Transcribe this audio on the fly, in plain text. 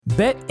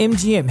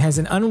BetMGM has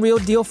an unreal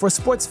deal for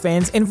sports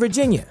fans in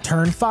Virginia.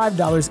 Turn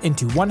 $5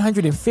 into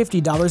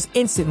 $150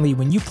 instantly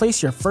when you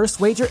place your first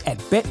wager at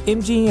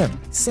BetMGM.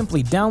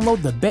 Simply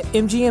download the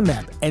BetMGM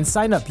app and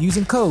sign up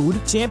using code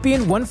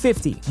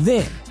Champion150.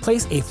 Then,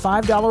 place a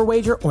 $5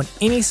 wager on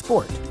any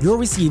sport. You'll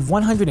receive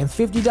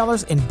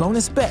 $150 in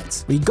bonus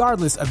bets,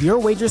 regardless of your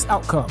wager's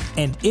outcome.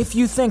 And if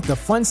you think the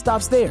fun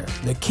stops there,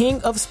 the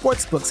King of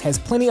Sportsbooks has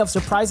plenty of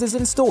surprises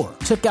in store.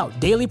 Check out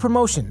daily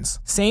promotions,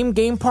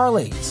 same-game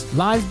parlays,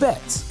 live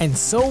bets, and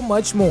so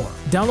much more.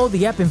 Download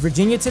the app in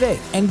Virginia today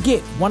and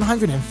get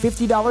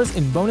 $150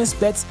 in bonus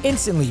bets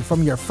instantly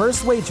from your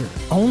first wager.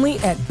 Only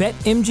at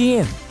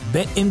BetMGM.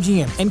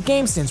 BetMGM and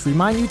GameSense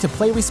remind you to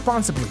play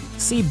responsibly.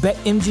 See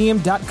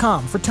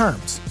BetMGM.com for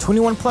terms.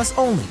 21 plus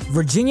only.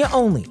 Virginia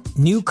only.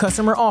 New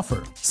customer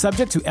offer.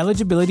 Subject to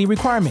eligibility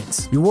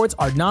requirements. Rewards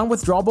are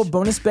non-withdrawable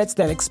bonus bets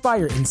that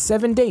expire in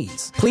 7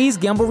 days. Please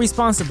gamble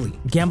responsibly.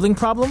 Gambling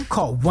problem?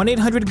 Call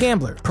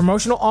 1-800-GAMBLER.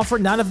 Promotional offer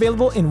not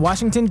available in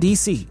Washington,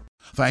 D.C.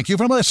 Thank you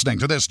for listening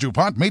to this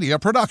DuPont Media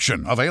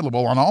production,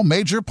 available on all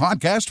major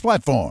podcast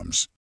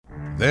platforms.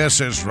 This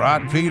is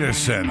Rod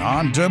Peterson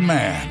on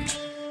demand.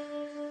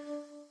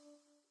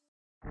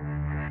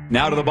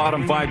 Now to the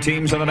bottom 5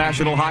 teams in the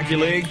National Hockey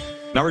League.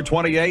 Number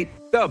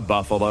 28, the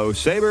Buffalo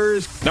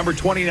Sabres. Number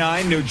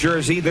 29, New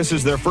Jersey. This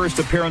is their first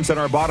appearance in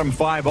our bottom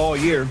 5 all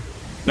year.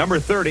 Number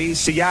 30,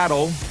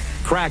 Seattle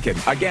Kraken.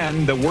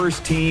 Again, the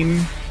worst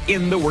team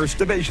in the worst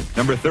division.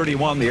 Number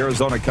 31, the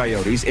Arizona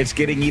Coyotes. It's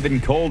getting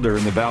even colder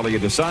in the Valley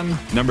of the Sun.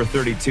 Number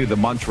 32, the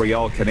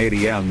Montreal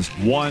Canadiens.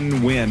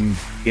 1 win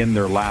in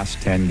their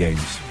last 10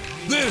 games.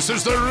 This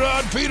is the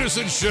Rod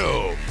Peterson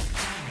Show.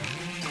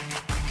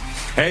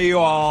 Hey, you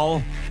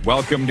all.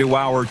 Welcome to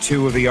Hour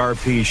 2 of the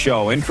RP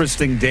Show.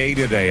 Interesting day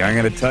today. I'm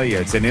going to tell you,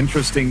 it's an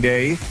interesting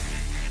day.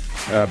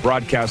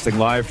 Broadcasting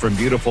live from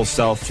beautiful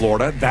South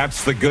Florida.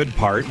 That's the good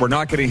part. We're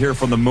not going to hear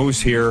from the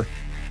Moose here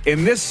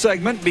in this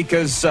segment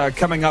because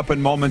coming up in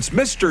moments,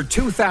 Mr.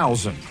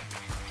 2000,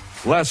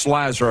 Les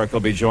Lazaruk will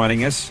be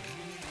joining us.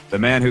 The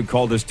man who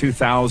called his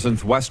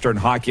 2000th Western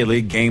Hockey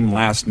League game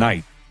last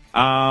night.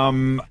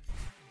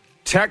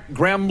 Tech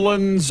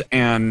gremlins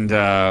and,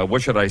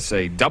 what should I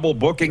say, double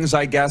bookings,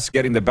 I guess,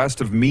 getting the best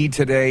of me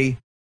today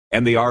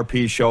and the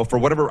RP Show for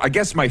whatever. I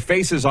guess my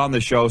face is on the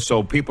show,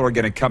 so people are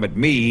going to come at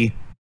me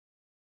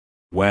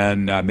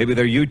when maybe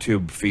their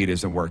YouTube feed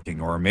isn't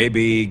working, or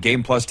maybe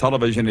Game Plus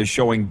Television is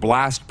showing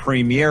Blast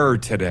Premiere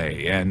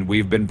today, and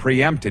we've been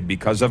preempted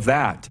because of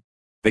that,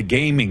 the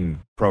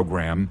gaming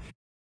program,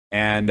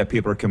 and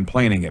people are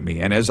complaining at me.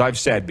 And as I've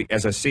said,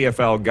 as a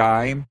CFL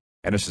guy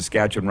and a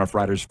Saskatchewan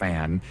Roughriders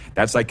fan,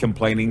 that's like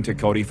complaining to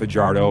Cody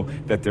Fajardo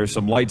that there's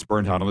some lights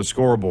burnt out on the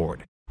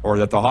scoreboard or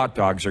that the hot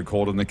dogs are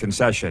cold in the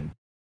concession.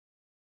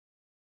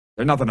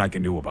 There's nothing I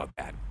can do about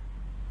that.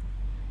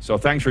 So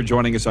thanks for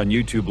joining us on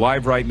YouTube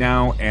Live right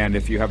now. And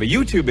if you have a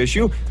YouTube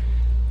issue,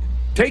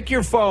 take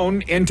your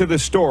phone into the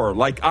store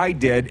like I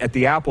did at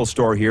the Apple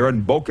store here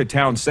in Boca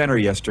Town Center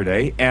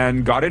yesterday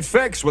and got it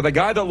fixed with a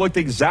guy that looked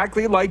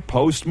exactly like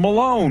Post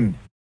Malone.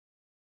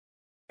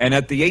 And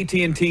at the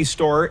AT&T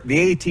store,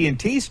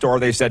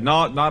 they said,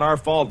 no, not our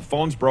fault.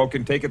 Phone's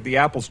broken. Take it to the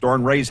Apple store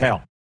and raise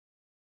hell.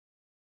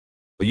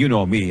 But you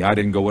know me. I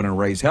didn't go in and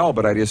raise hell,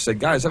 but I just said,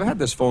 guys, I've had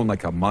this phone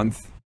like a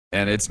month,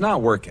 and it's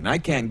not working. I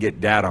can't get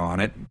data on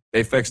it.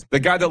 They fixed the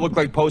guy that looked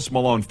like Post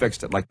Malone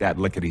fixed it like that,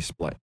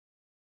 lickety-split.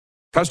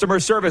 Customer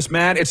service,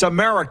 man. It's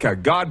America.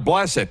 God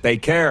bless it. They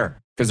care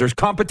because there's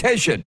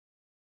competition.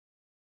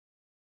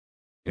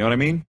 You know what I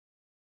mean?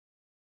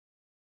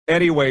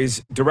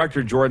 Anyways,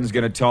 Director Jordan's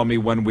going to tell me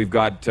when we've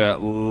got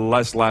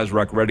Les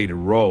Lazaruk ready to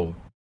roll.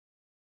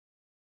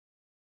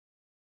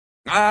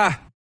 I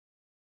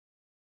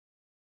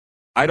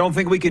don't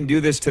think we can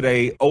do this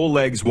today.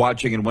 Oleg's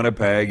watching in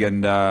Winnipeg,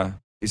 and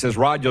he says,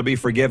 Rod, you'll be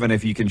forgiven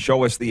if you can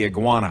show us the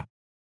iguana.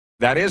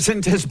 That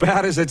isn't as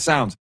bad as it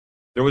sounds.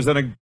 There was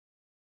an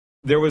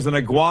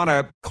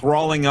iguana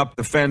crawling up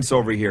the fence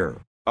over here,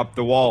 up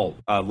the wall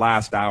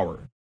last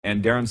hour.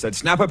 And Darren said,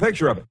 snap a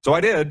picture of it. So I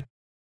did.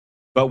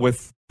 But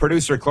with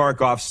producer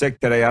Clark off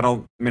sick today,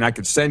 I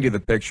could send you the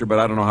picture, but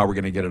I don't know how we're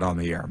going to get it on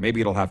the air.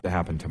 Maybe it'll have to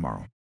happen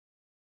tomorrow.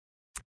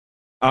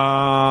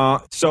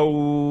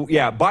 So,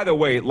 yeah, by the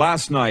way,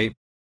 last night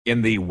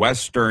in the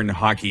Western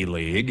Hockey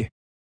League,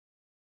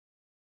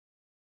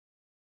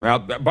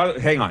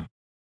 hang on.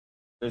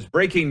 There's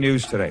breaking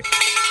news today.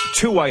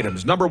 2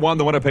 items. Number 1,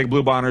 the Winnipeg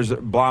Blue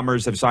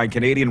Bombers have signed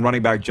Canadian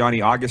running back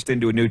Johnny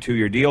Augustin to a new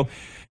 2-year deal.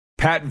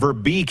 Pat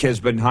Verbeek has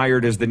been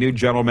hired as the new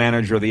general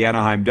manager of the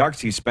Anaheim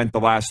Ducks. He spent the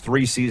last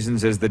 3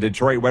 seasons as the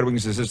Detroit Red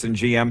Wings assistant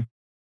GM.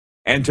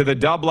 And to the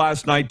dub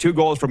last night, 2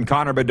 goals from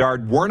Connor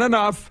Bedard weren't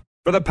enough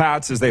for the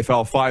Pats as they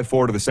fell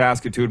 5-4 to the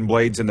Saskatoon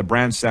Blades in the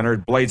Brandt Center.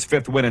 Blades'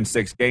 5th win in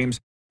 6 games.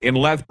 In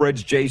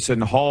Lethbridge,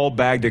 Jason Hall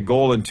bagged a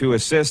goal and 2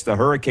 assists. The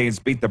Hurricanes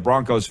beat the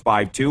Broncos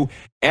 5-2.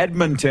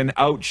 Edmonton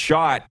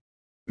outshot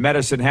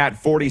Medicine Hat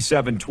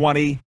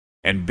 47-20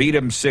 and beat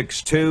them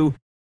 6-2.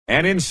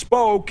 And in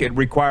Spoke, it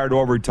required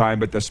overtime,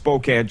 but the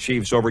Spokane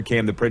Chiefs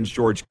overcame the Prince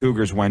George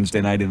Cougars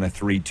Wednesday night in a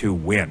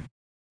 3-2 win.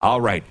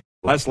 All right,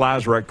 Les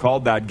Lazaruk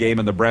called that game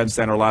in the Brand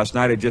Center last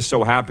night. It just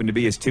so happened to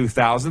be his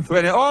 2000th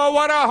win. Oh,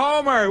 what a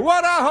homer!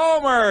 What a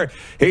homer!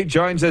 He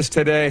joins us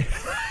today.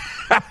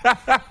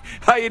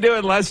 How you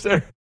doing,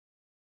 Lester?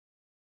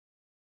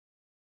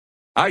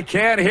 I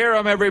can't hear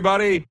him,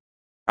 everybody.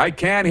 I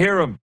can't hear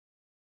him.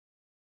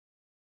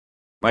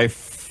 My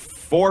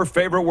 4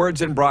 favorite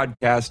words in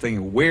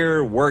broadcasting.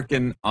 We're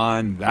working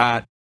on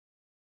that.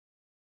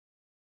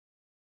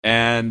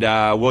 And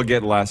we'll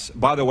get less.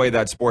 By the way,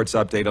 that sports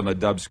update on the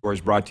Dub Score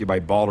is brought to you by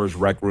Ballers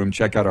Rec Room.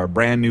 Check out our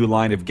brand new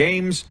line of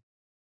games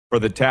for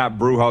the Tap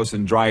Brewhouse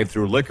and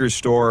Drive-Thru Liquor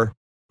Store.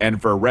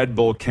 And for Red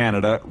Bull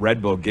Canada,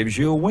 Red Bull gives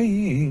you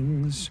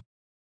wings.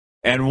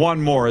 And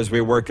one more as we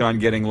work on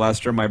getting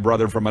Lester, my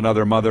brother from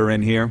another mother,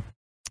 in here.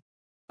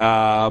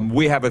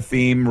 We have a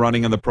theme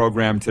running on the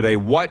program today.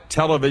 What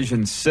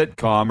television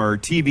sitcom or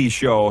TV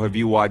show have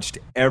you watched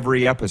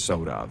every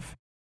episode of?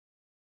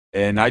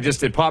 And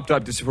it popped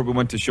up just before we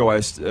went to show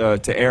us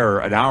to air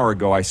an hour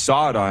ago. I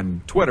saw it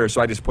on Twitter,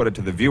 so I just put it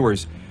to the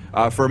viewers.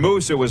 For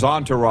Moose, it was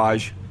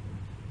Entourage.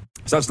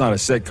 So that's not a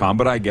sitcom,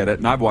 but I get it.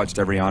 And I've watched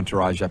every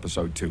Entourage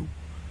episode, too.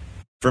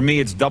 For me,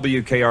 it's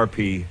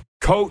WKRP,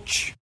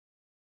 Coach,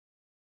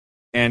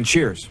 and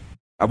Cheers.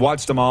 I've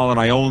watched them all, and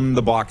I own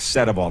the box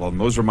set of all of them.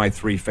 Those are my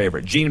 3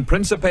 favorite. Gene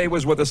Principe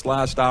was with us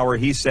last hour.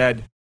 He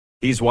said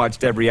he's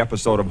watched every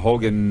episode of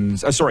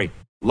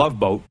Love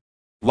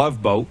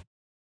Boat.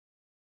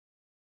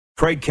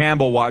 Craig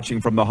Campbell, watching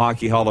from the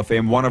Hockey Hall of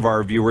Fame, one of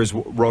our viewers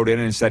wrote in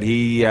and said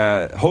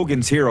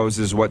Hogan's Heroes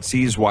is what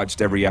he's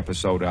watched every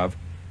episode of.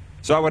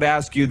 So I would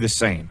ask you the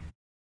same.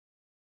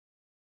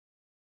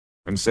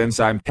 And since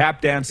I'm tap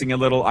dancing a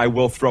little, I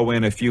will throw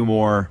in a few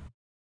more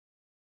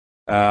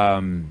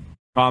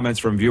comments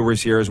from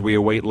viewers here as we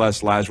await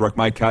Les Lazaruk.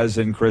 My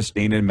cousin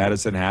Christine in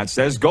Medicine Hat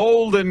says,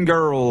 Golden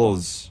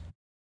Girls.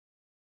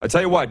 I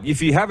tell you what,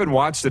 if you haven't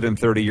watched it in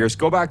 30 years,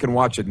 go back and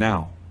watch it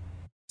now.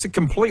 It's a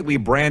completely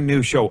brand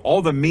new show.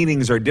 All the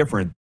meanings are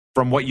different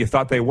from what you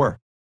thought they were.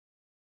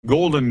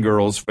 Golden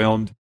Girls,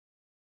 filmed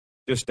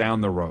just down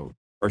the road.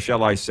 Or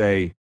shall I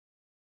say,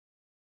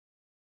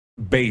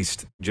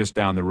 based just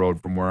down the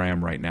road from where I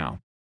am right now.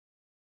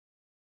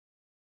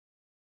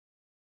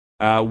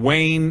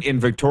 Wayne in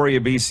Victoria,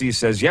 BC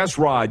says, yes,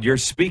 Rod, you're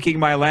speaking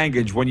my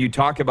language when you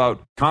talk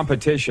about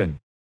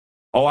competition.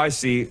 Oh, I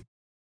see.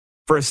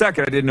 For a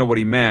second, I didn't know what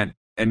he meant,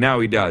 and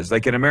now he does.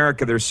 Like in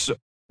America, there's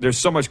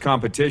so much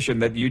competition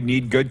that you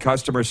need good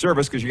customer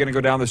service because you're going to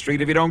go down the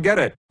street if you don't get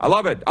it. I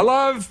love it. I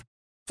love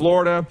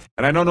Florida,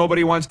 and I know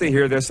nobody wants to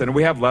hear this, and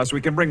we have Les. We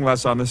can bring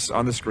Les on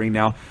the screen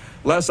now.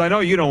 Les, I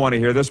know you don't want to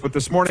hear this, but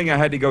this morning I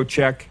had to go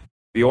check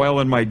the oil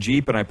in my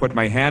Jeep, and I put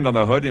my hand on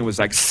the hood, and it was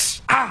like,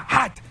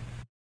 hot.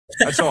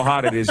 That's how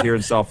hot it is here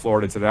in South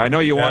Florida today. I know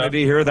you wanted to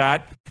hear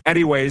that.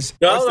 Anyways,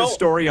 what's the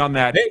story on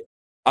that? Hey,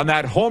 on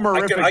that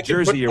homerific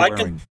jersey you're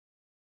wearing?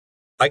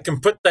 I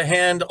can put the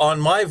hand on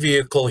my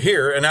vehicle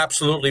here and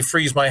absolutely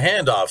freeze my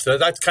hand off. So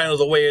that's kind of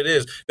the way it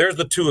is. There's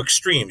the 2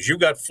 extremes. You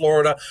got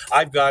Florida.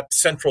 I've got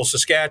central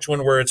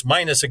Saskatchewan where it's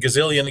minus a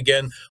gazillion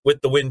again with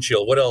the wind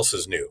chill. What else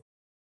is new?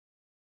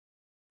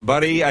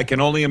 Buddy, I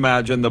can only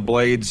imagine the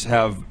Blades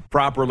have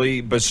properly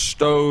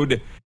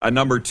bestowed a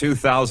number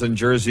 2000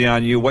 jersey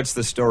on you. What's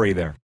the story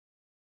there?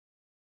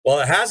 Well,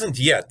 it hasn't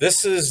yet.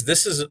 This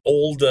is an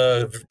old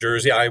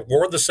jersey. I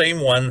wore the same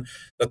one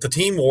that the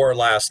team wore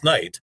last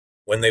night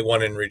when they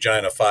won in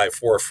Regina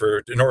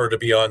 5-4 in order to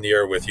be on the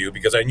air with you,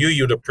 because I knew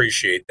you'd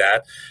appreciate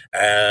that.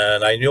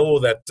 And I know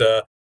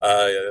that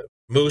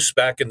Moose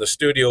back in the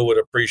studio would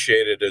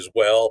appreciate it as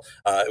well.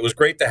 It was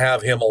great to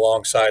have him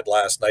alongside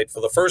last night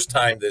for the first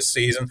time this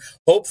season.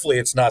 Hopefully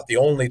it's not the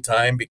only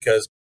time,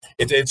 because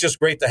it's just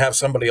great to have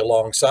somebody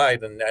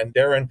alongside. And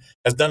Darren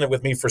has done it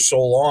with me for so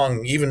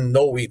long, even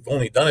though we've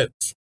only done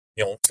it,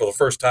 for the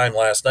first time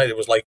last night. It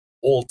was like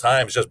old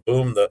times, just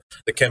boom, the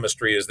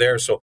chemistry is there.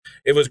 So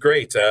it was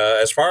great.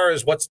 As far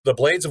as what the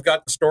Blades have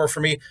got in store for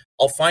me,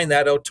 I'll find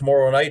that out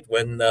tomorrow night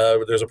when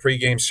there's a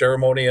pregame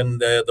ceremony and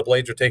the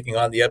Blades are taking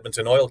on the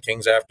Edmonton Oil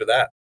Kings after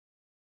that.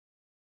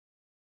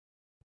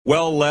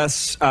 Well,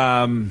 Les,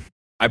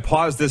 I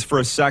paused this for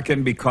a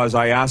second because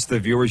I asked the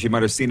viewers, you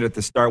might have seen it at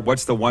the start,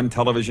 what's the one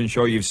television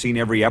show you've seen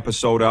every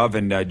episode of?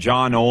 And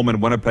John Ohm in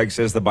Winnipeg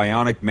says The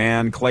Bionic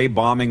Man. Clay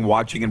Bombing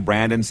watching in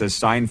Brandon says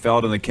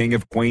Seinfeld and the King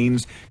of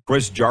Queens.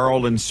 Chris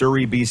Jarl in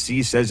Surrey,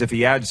 BC says if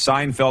he adds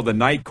Seinfeld and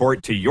Night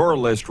Court to your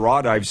list,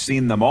 Rod, I've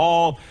seen them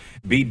all.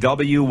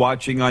 BW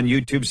watching on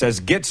YouTube says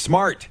Get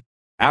Smart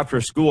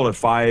after school at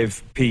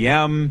 5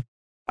 p.m.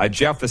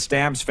 Jeff, the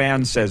Stamps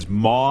fan, says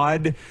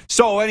Maud.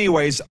 So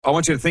anyways, I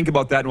want you to think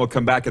about that, and we'll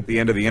come back at the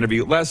end of the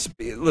interview. Les,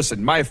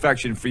 listen, my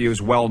affection for you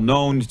is well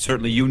known.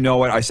 Certainly you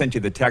know it. I sent you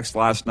the text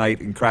last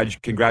night, and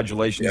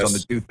congratulations on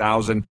the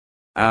 2000.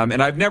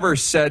 And I've never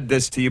said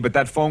this to you, but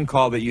that phone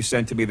call that you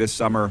sent to me this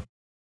summer,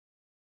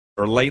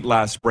 or late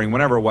last spring,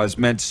 whenever it was,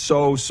 meant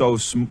so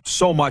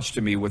much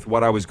to me with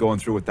what I was going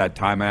through at that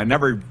time. And I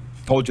never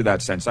told you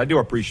that since. I do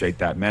appreciate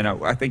that, man.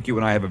 I think you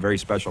and I have a very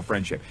special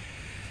friendship.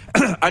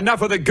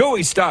 Enough of the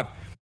gooey stuff.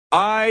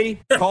 I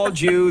called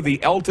you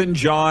the Elton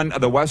John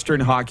of the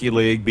Western Hockey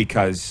League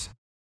because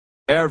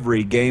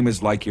every game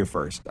is like your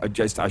first.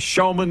 Just a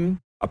showman,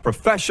 a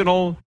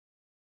professional.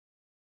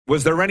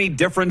 Was there any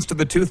difference to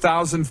the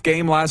 2000th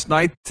game last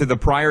night to the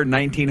prior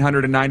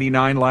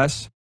 1999,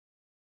 Les?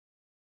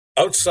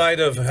 Outside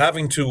of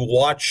having to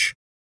watch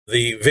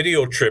the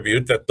video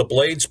tribute that the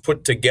Blades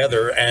put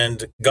together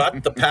and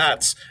got the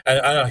Pats, and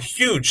a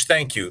huge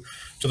thank you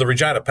to the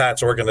Regina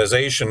Pats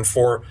organization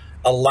for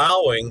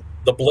allowing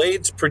the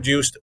Blades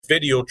produced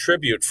video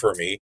tribute for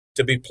me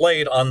to be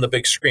played on the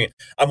big screen.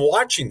 I'm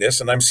watching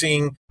this and I'm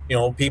seeing,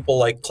 people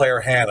like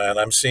Claire Hanna, and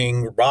I'm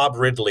seeing Rob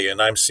Ridley,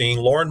 and I'm seeing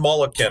Lauren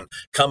Mulliken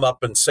come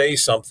up and say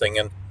something.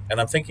 And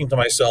I'm thinking to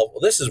myself,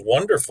 well, this is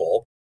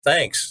wonderful.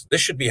 Thanks.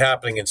 This should be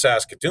happening in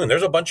Saskatoon.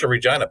 There's a bunch of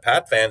Regina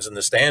Pat fans in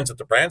the stands at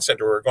the Brand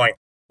Center who are going,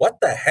 what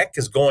the heck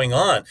is going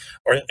on?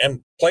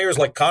 And players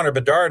like Connor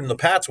Bedard and the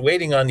Pats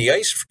waiting on the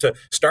ice to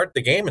start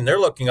the game, and they're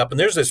looking up, and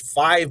there's this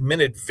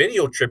 5-minute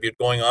video tribute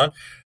going on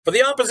for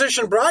the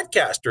opposition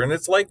broadcaster. And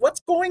it's like, what's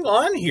going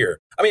on here?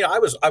 I mean, I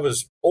was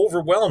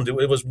overwhelmed.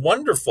 It was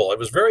wonderful. It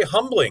was very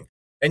humbling.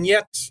 And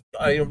yet,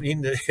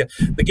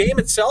 the game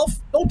itself,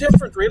 no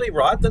different really,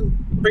 Rod,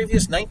 than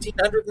previous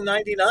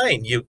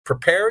 1999. You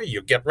prepare,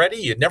 you get ready,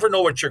 you never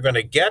know what you're going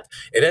to get.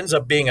 It ends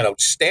up being an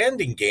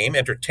outstanding game,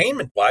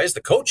 entertainment-wise.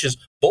 The coaches,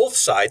 both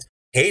sides,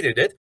 hated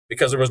it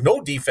because there was no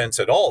defense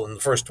at all in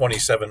the first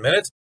 27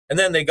 minutes. And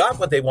then they got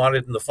what they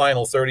wanted in the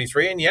final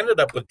 33, and you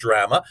ended up with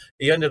drama.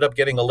 You ended up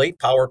getting a late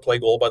power play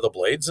goal by the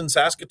Blades, and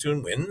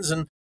Saskatoon wins,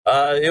 and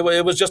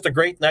it was just a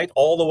great night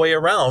all the way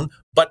around,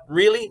 but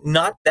really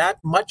not that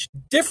much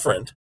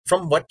different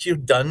from what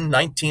you've done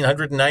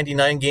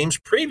 1,999 games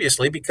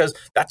previously, because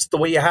that's the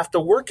way you have to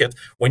work it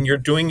when you're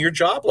doing your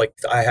job like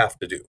I have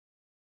to do.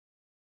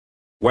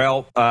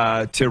 Well,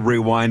 to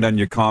rewind on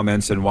your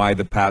comments and why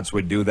the Pats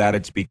would do that,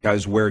 it's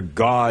because we're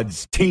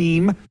God's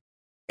team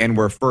and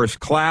we're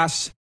first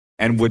class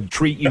and would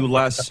treat you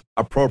less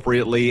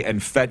appropriately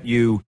and fet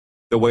you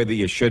the way that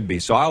you should be.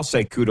 So I'll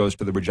say kudos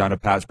to the Regina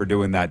Pats for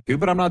doing that too,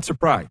 but I'm not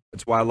surprised.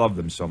 That's why I love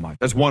them so much.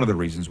 That's one of the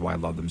reasons why I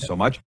love them so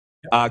much.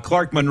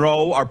 Clark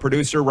Monroe, our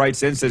producer,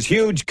 writes in, says,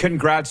 huge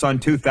congrats on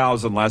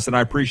 2000, Les, and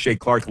I appreciate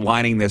Clark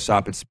lining this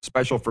up. It's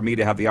special for me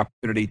to have the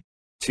opportunity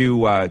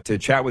to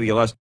chat with you,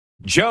 Les.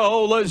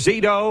 Joe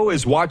Lazito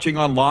is watching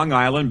on Long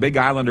Island, big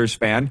Islanders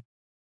fan.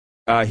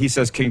 He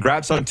says,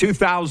 congrats on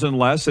 2000,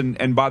 Les,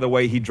 and by the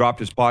way, he dropped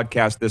his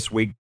podcast this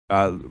week.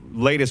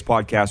 Latest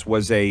podcast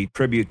was a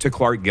tribute to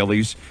Clark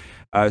Gillies.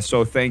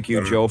 So thank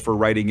you, Joe, for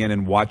writing in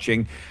and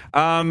watching.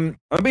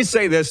 Let me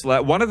say this.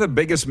 One of the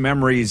biggest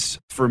memories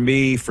for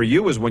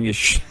you, was when you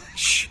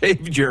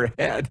shaved your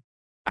head.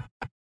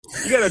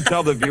 You got to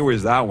tell the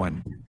viewers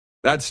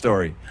that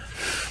story.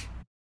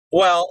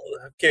 Well,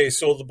 okay,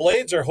 so the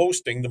Blades are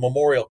hosting the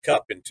Memorial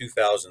Cup in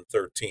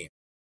 2013.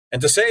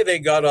 And to say they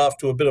got off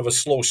to a bit of a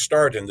slow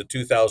start in the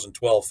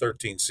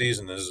 2012-13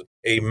 season is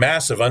a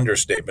massive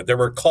understatement. There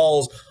were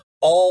calls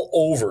all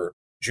over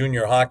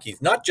junior hockey,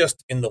 not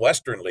just in the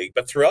Western League,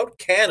 but throughout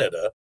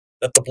Canada,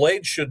 that the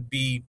Blades should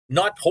be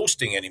not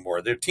hosting anymore.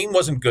 Their team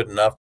wasn't good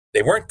enough.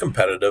 They weren't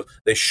competitive.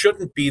 They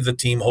shouldn't be the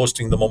team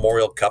hosting the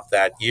Memorial Cup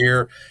that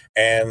year.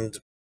 And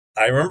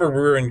I remember we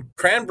were in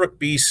Cranbrook,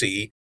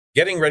 BC,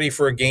 getting ready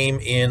for a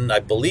game in, I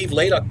believe,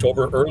 late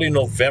October, early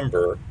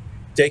November,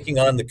 taking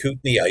on the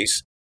Kootenay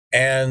Ice.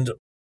 And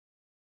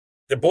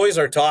the boys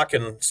are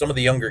talking, some of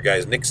the younger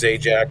guys, Nick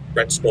Zajac,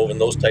 Brett Stoven,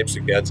 those types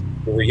of guys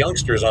who were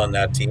youngsters on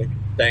that team,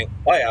 saying,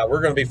 oh yeah,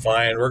 we're going to be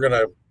fine. We're going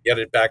to get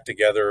it back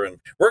together, and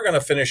we're going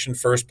to finish in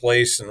first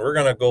place, and we're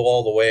going to go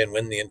all the way and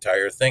win the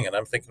entire thing. And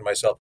I'm thinking to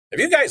myself, have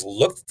you guys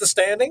looked at the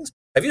standings?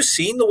 Have you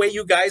seen the way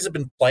you guys have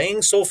been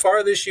playing so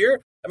far this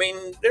year? I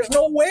mean, there's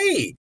no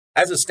way,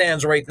 as it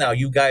stands right now,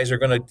 you guys are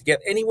going to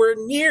get anywhere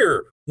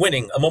near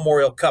winning a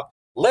Memorial Cup,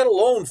 let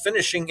alone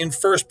finishing in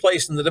first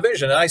place in the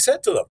division. And I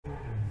said to them,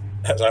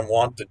 as I'm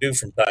wont to do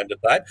from time to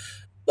time,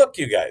 look,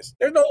 you guys,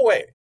 there's no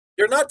way.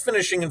 You're not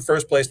finishing in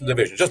first place in the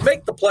division. Just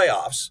make the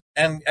playoffs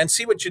and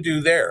see what you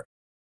do there.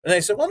 And they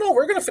said, well, no,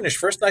 we're going to finish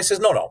first. And I says,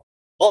 no,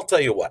 I'll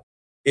tell you what.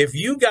 If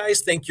you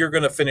guys think you're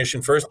going to finish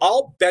in first,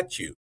 I'll bet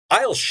you,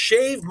 I'll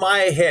shave my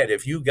head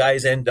if you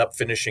guys end up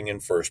finishing in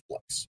first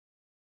place.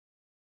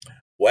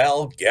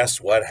 Well,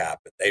 guess what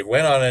happened? They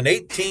went on an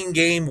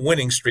 18-game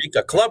winning streak,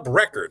 a club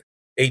record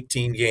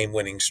 18-game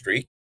winning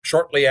streak,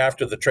 shortly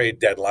after the trade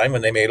deadline,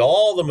 when they made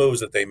all the moves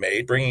that they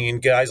made, bringing in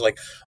guys like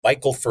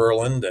Michael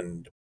Furland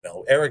and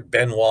Eric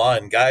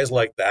Benoit and guys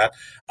like that,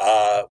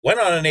 went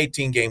on an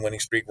 18-game winning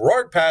streak,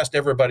 roared past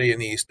everybody in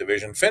the East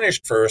Division,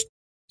 finished first.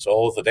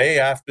 So the day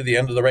after the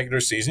end of the regular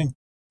season,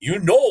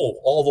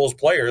 all those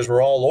players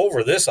were all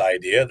over this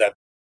idea that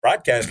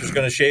broadcaster's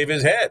going to shave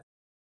his head.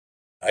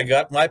 I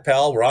got my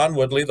pal, Ron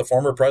Woodley, the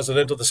former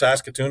president of the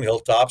Saskatoon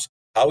Hilltops,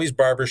 Howie's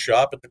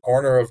Barbershop at the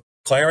corner of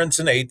Clarence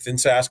and 8th in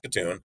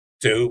Saskatoon,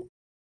 to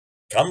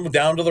come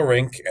down to the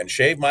rink and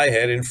shave my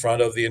head in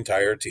front of the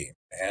entire team.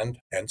 And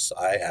hence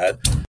I had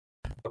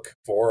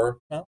for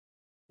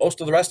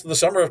most of the rest of the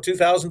summer of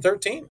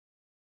 2013.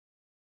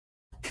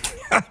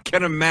 I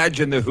can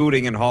imagine the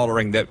hooting and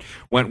hollering that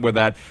went with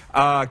that.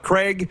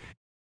 Craig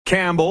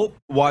Campbell,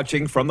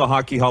 watching from the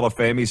Hockey Hall of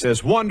Fame, he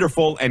says,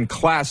 wonderful and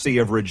classy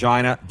of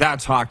Regina.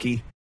 That's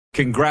hockey.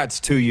 Congrats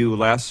to you,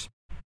 Les.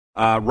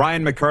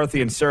 Ryan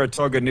McCarthy in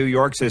Saratoga, New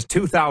York, says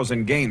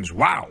 2,000 games.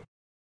 Wow.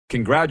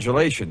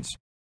 Congratulations.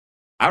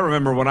 I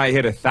remember when I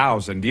hit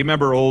 1,000. Do you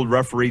remember old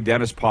referee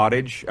Dennis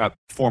Pottage?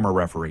 Former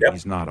referee. Yep.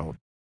 He's not old.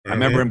 I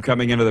remember him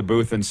coming into the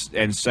booth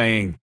and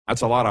saying,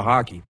 that's a lot of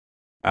hockey.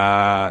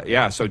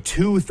 So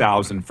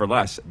 2,000 for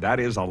Les. That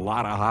is a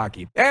lot of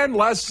hockey. And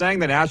Les sang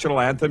the national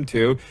anthem,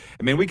 too.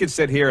 I mean, we could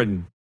sit here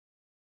and...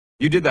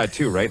 You did that,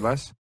 too, right,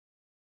 Les?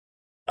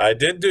 I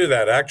did do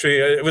that. Actually,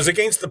 it was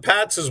against the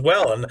Pats as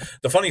well. And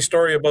the funny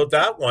story about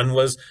that one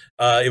was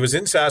it was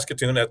in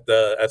Saskatoon at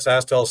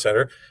SaskTel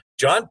Center.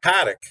 John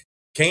Paddock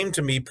came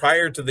to me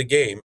prior to the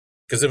game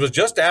because it was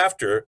just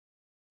after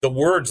the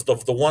words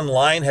of the one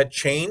line had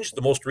changed,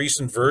 the most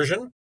recent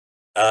version.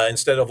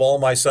 Instead of all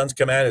my sons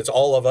command, it's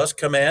all of us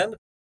command.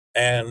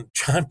 And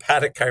John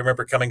Paddock, I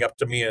remember coming up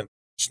to me and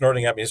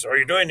snorting at me. He said, are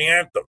you doing the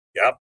anthem?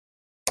 Yep.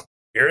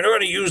 You're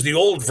going to use the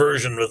old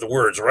version of the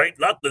words, right?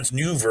 Not this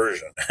new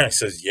version. I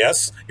says,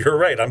 yes, you're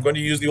right. I'm going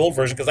to use the old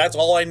version because that's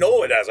all I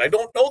know it as. I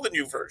don't know the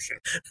new version.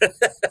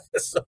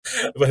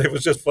 But it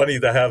was just funny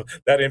to have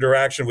that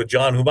interaction with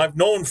John, whom I've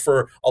known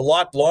for a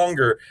lot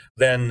longer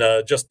than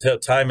just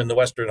time in the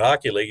Western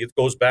Hockey League. It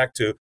goes back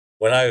to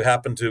when I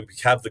happened to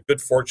have the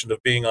good fortune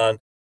of being on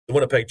the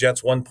Winnipeg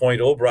Jets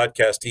 1.0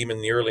 broadcast team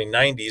in the early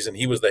 90s, and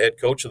he was the head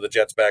coach of the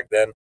Jets back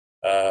then.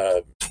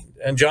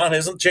 And John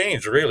hasn't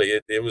changed,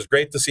 really. It was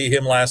great to see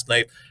him last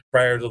night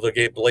prior to the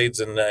game, Blades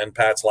and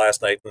Pats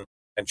last night,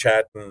 and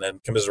chat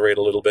and commiserate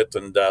a little bit,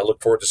 and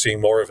look forward to seeing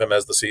more of him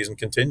as the season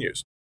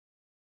continues.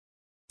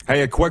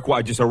 Hey,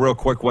 just a real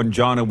quick one.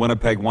 John in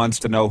Winnipeg wants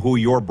to know who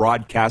your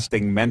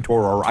broadcasting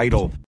mentor or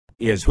idol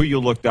is, who you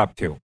looked up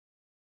to.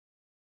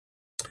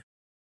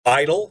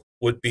 Idol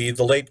would be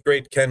the late,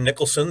 great Ken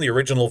Nicholson, the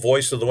original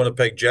voice of the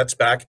Winnipeg Jets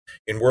back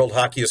in World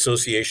Hockey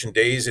Association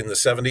days in the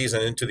 70s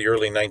and into the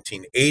early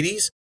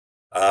 1980s.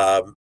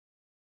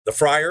 The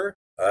Friar,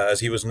 as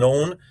he was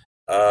known.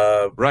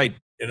 Right.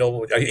 You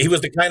know, he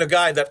was the kind of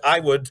guy that I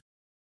would,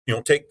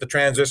 take the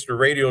transistor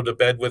radio to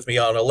bed with me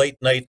on a late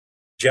night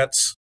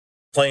Jets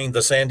playing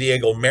the San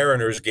Diego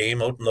Mariners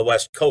game out in the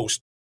West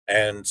Coast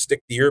and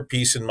stick the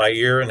earpiece in my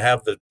ear and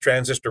have the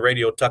transistor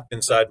radio tucked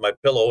inside my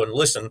pillow and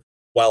listen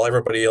while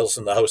everybody else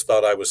in the house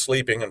thought I was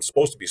sleeping and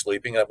supposed to be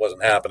sleeping. That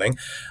wasn't happening.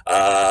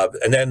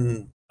 And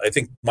then I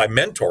think my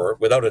mentor,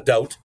 without a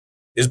doubt,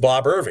 is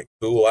Bob Irving,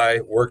 who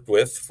I worked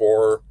with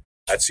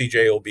at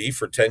CJOB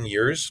for 10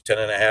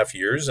 and a half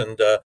years, and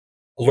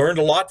learned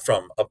a lot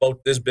from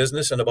about this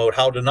business and about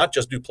how to not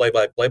just do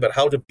play-by-play, but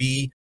how to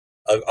be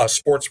a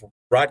sports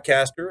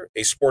broadcaster,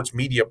 a sports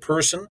media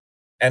person,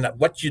 and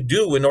what you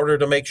do in order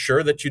to make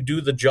sure that you do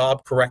the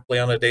job correctly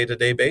on a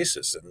day-to-day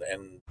basis.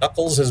 And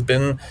Knuckles was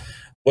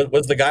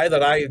the guy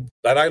that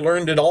I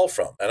learned it all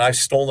from, and I've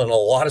stolen a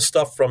lot of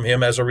stuff from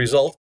him as a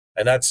result.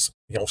 And that's,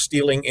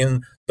 stealing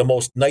in the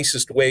most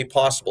nicest way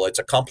possible. It's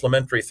a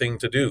complimentary thing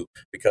to do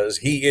because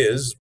he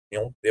is,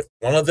 if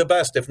one of the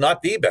best, if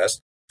not the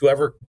best, to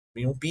ever,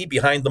 be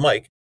behind the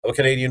mic of a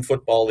Canadian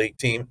Football League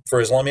team for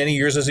as many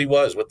years as he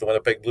was with the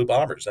Winnipeg Blue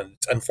Bombers. And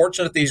it's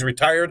unfortunate that he's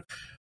retired,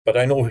 but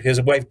I know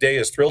his wife Day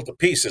is thrilled to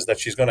pieces that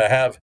she's going to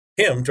have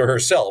him to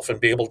herself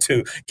and be able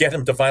to get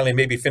him to finally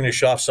maybe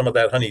finish off some of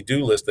that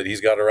honey-do list that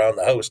he's got around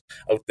the house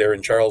out there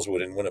in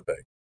Charleswood in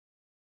Winnipeg.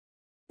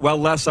 Well,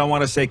 Les, I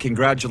want to say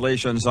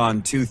congratulations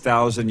on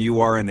 2,000.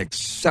 You are an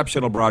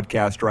exceptional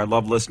broadcaster. I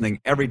love listening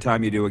every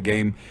time you do a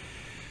game.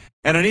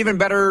 And an even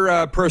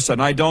better person.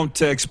 I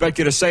don't expect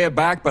you to say it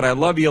back, but I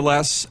love you,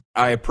 Les.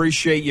 I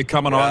appreciate you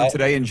coming on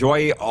today.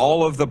 Enjoy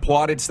all of the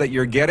plaudits that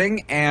you're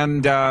getting,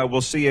 and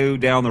we'll see you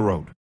down the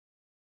road.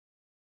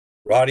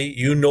 Roddy,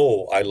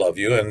 I love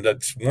you, and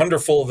it's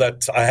wonderful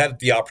that I had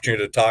the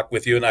opportunity to talk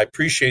with you, and I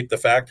appreciate the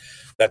fact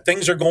that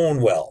things are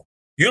going well.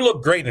 You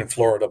look great in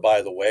Florida,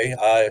 by the way.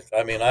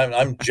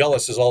 I'm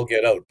jealous as all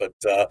get out, but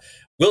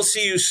we'll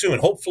see you soon.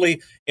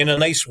 Hopefully in a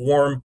nice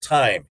warm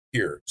time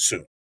here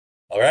soon.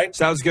 All right?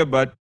 Sounds good,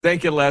 bud.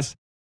 Thank you, Les.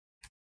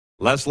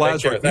 Les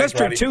Lazaruk. Thanks,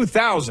 Mr. Roddy.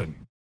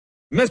 2000.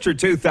 Mr.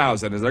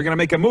 2000. Is they're going to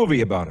make a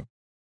movie about him.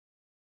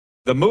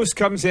 The Moose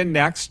comes in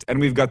next, and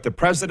we've got the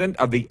president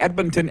of the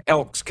Edmonton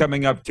Elks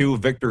coming up too,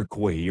 Victor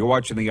Cui. You're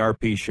watching the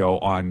RP Show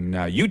on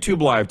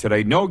YouTube Live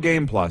today. No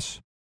Game Plus.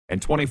 And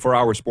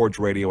 24-hour sports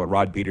radio at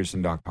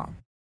rodpeterson.com.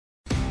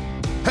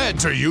 Head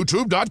to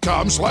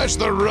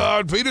youtube.com/The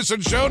Rod Peterson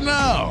Show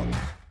now.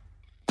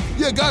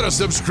 You gotta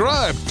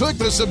subscribe. Click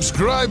the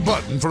subscribe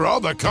button for all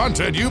the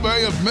content you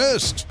may have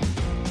missed.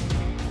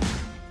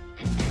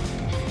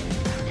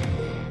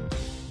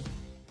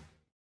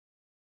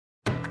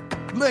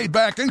 Laid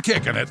back and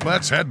kicking it,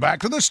 let's head back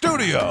to the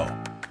studio.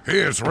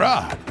 Here's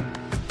Rod.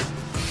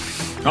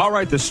 All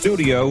right, the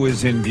studio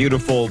is in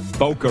beautiful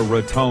Boca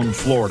Raton,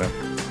 Florida,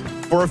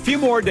 for a few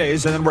more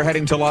days, and then we're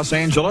heading to Los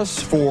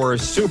Angeles for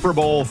Super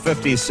Bowl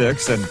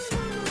 56. And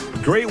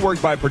Great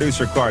work by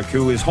producer Clark,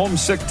 who is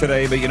homesick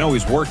today, but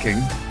he's working.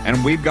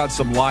 And we've got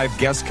some live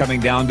guests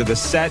coming down to the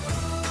set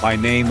by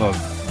name of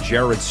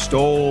Jared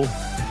Stoll,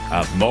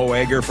 Mo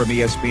Egger from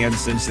ESPN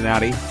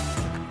Cincinnati.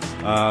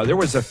 There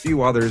was a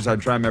few others. I'm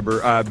trying to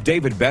remember.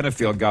 David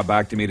Benefield got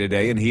back to me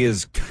today, and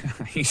he's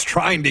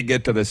trying to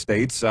get to the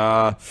States.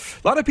 A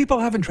lot of people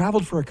haven't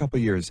traveled for a couple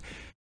of years.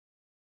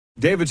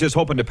 David's just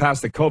hoping to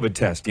pass the COVID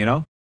test,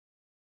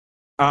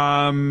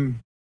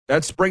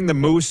 Let's bring the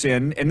Moose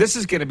in, and this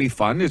is going to be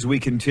fun as we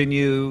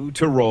continue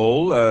to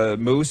roll.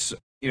 Moose,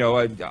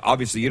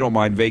 obviously you don't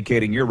mind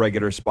vacating your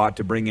regular spot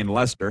to bring in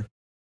Lester,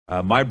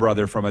 my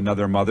brother from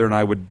another mother, and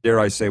I would dare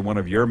I say one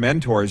of your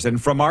mentors.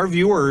 And from our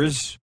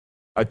viewers,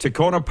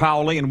 Tacona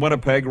Powley in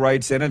Winnipeg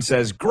writes in and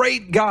says,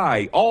 "Great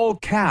guy, all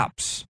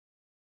caps."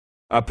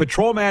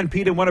 Patrolman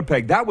Pete in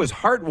Winnipeg, that was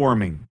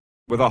heartwarming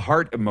with a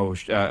heart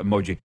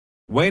emoji.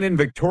 Wayne in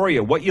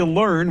Victoria, what you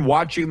learn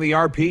watching the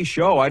RP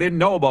show. I didn't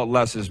know about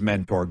Les's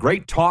mentor.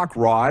 Great talk,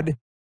 Rod.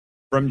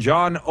 From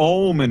John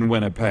Ohm in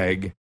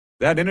Winnipeg.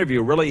 That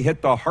interview really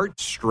hit the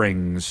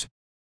heartstrings.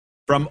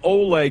 From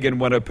Oleg in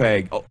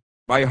Winnipeg. Oh,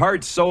 my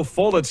heart's so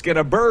full it's going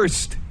to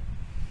burst.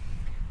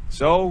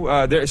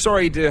 So,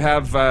 sorry to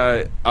have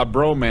a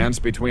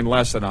bromance between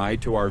Les and I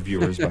to our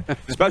viewers. But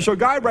special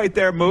guy right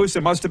there, Moose.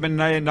 It must have been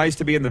nice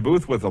to be in the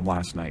booth with him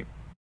last night.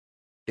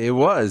 It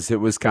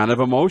was kind of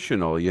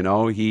emotional,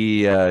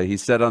 he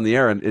said on the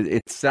air, and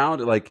it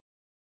sounded like,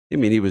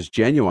 he was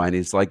genuine.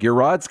 He's like, "You're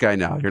Rod's guy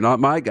now. You're not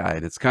my guy."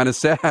 And it's kind of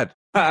sad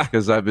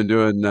because I've been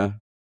doing,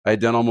 I had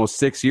done almost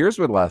 6 years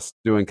with Les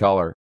doing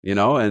color,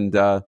 and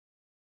it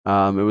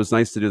was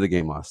nice to do the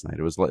game last night.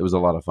 It was a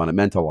lot of fun. It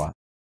meant a lot.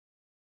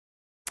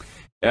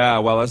 Yeah,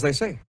 well, as they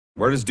say,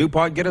 where does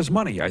DuPont get his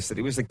money? I said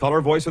he was the color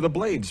voice of the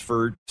Blades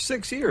for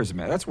 6 years,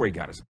 man. That's where he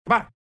got his.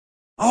 Come on.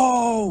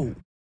 Oh,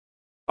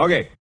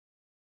 okay.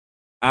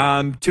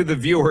 To the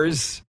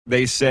viewers,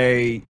 they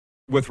say,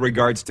 with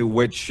regards to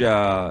which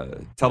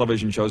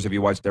television shows have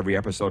you watched every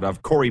episode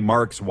of? Corey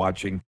Marks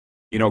watching.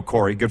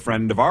 Corey, good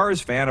friend of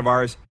ours, fan of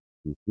ours,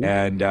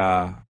 and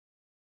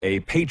a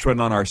patron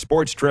on our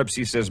sports trips.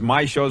 He says,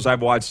 my shows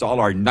I've watched all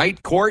are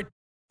Night Court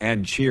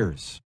and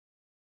Cheers.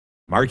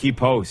 Marquee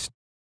Post,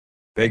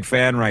 big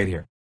fan right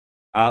here.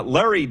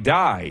 Larry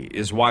Dye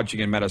is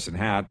watching in Medicine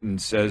Hat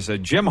and says,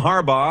 Jim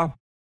Harbaugh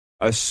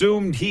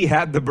assumed he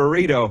had the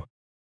burrito,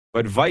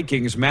 but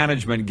Vikings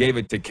management gave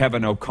it to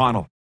Kevin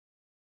O'Connell.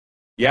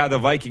 Yeah, the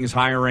Vikings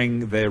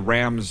hiring the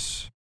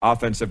Rams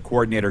offensive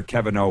coordinator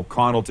Kevin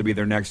O'Connell to be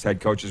their next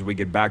head coach as we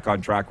get back on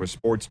track with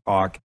sports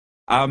talk.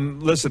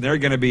 Listen, there are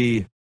going to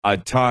be a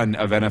ton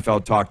of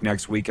NFL talk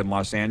next week in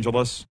Los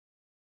Angeles.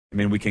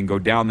 We can go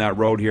down that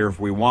road here if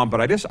we want,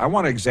 but I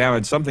want to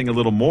examine something a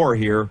little more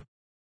here.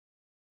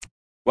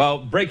 Well,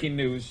 breaking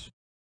news,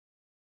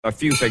 a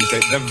few things.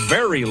 The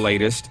very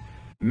latest,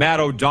 Matt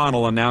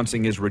O'Donnell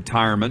announcing his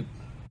retirement.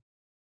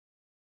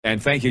 And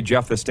thank you,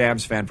 Jeff, the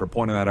Stamps fan, for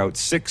pointing that out.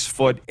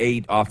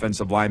 6'8"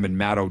 offensive lineman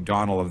Matt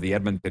O'Donnell of the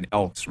Edmonton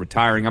Elks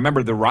retiring. I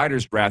remember the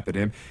Riders drafted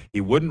him. He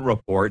wouldn't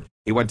report.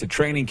 He went to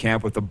training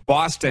camp with the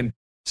Boston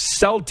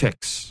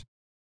Celtics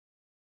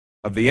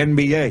of the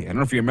NBA. I don't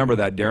know if you remember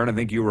that, Darren. I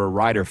think you were a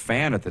Rider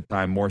fan at the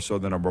time, more so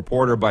than a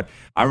reporter. But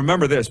I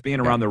remember this, being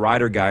around the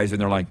Rider guys,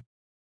 and they're like,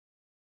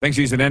 thinks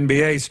he's an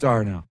NBA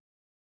star now.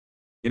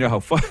 You know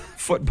how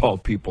football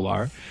people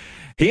are.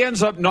 He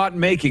ends up not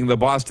making the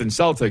Boston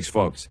Celtics,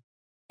 folks.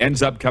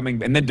 Ends up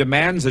coming and then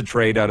demands a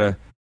trade out of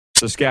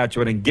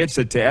Saskatchewan and gets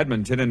it to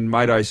Edmonton and,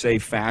 might I say,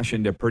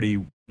 fashioned a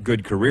pretty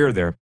good career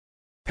there.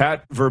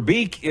 Pat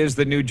Verbeek is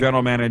the new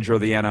general manager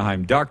of the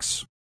Anaheim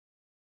Ducks.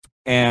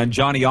 And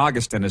Johnny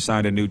Augustin has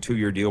signed a new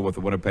 2-year deal with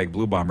the Winnipeg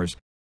Blue Bombers,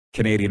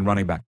 Canadian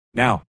running back.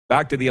 Now,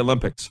 back to the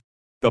Olympics.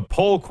 The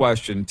poll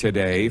question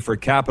today for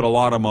Capital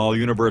Automall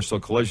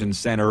Universal Collision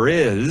Center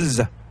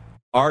is,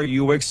 are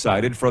you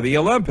excited for the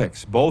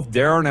Olympics? Both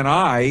Darren and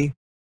I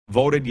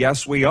voted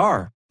yes, we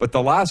are. But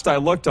the last I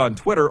looked on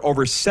Twitter,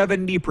 over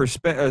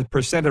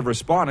 70% of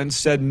respondents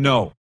said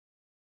no.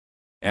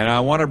 And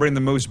I want to bring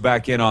the Moose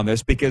back in on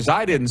this because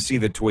I didn't see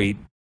the tweet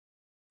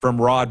from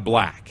Rod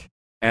Black.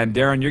 And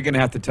Darren, you're going to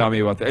have to tell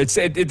me about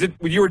that.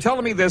 You were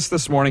telling me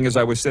this morning as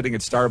I was sitting at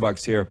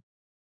Starbucks here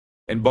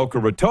in Boca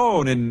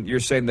Raton, and you're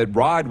saying that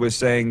Rod was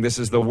saying this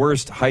is the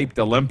worst hyped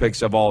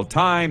Olympics of all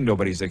time.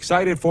 Nobody's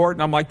excited for it.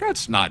 And I'm like,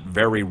 that's not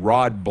very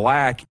Rod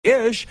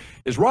Black-ish.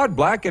 Is Rod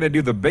Black going to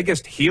do the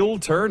biggest heel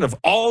turn of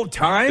all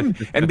time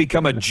and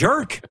become a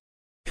jerk?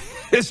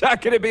 Is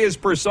that going to be his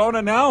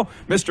persona now,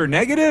 Mr.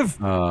 Negative?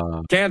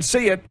 Can't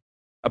see it,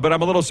 but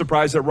I'm a little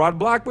surprised that Rod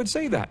Black would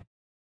say that.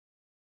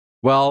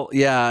 Well,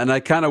 yeah, and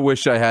I kind of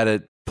wish I had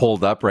it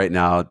pulled up right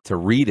now to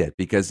read it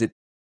because it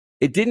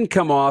didn't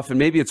come off, and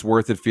maybe it's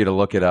worth it for you to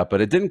look it up, but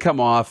it didn't come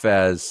off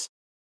as,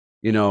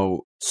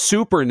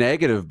 super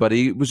negative, but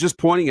he was just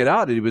pointing it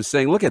out. And he was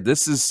saying, look,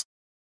 this is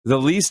the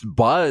least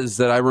buzz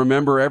that I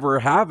remember ever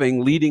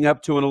having leading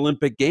up to an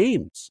Olympic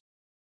Games.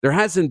 There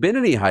hasn't been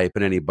any hype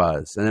and any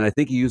buzz. And then I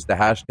think he used the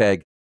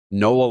hashtag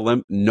no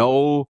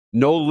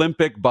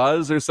Olympic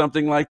buzz or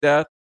something like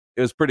that.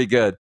 It was pretty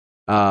good.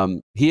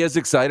 He is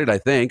excited, I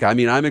think. I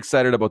mean, I'm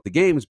excited about the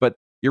games, but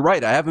you're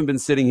right. I haven't been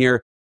sitting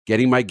here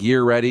getting my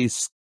gear ready,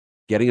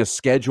 getting a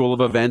schedule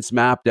of events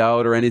mapped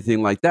out or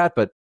anything like that.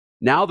 But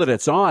now that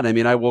it's on, I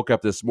mean, I woke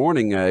up this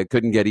morning, I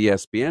couldn't get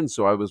ESPN,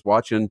 so I was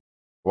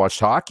watched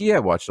hockey. I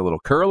watched a little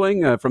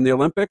curling from the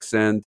Olympics,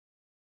 and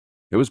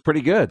it was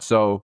pretty good.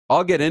 So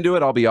I'll get into it.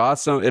 It'll be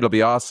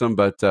awesome.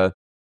 But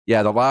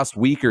yeah, the last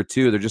week or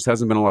two, there just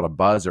hasn't been a lot of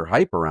buzz or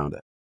hype around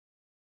it.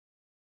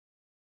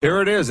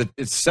 Here it is.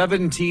 It's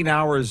 17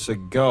 hours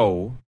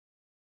ago.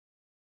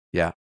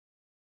 Yeah.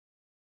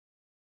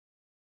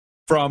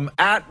 From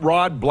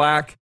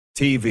 @RodBlack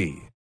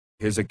TV,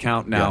 his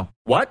account now. Yeah.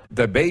 What?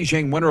 The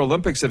Beijing Winter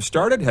Olympics have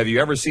started? Have you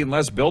ever seen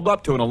less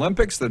build-up to an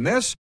Olympics than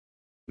this?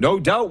 No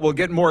doubt we'll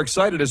get more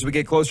excited as we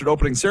get closer to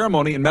opening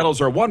ceremony and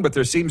medals are won, but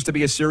there seems to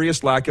be a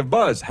serious lack of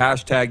buzz.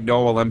 #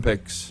 no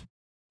Olympics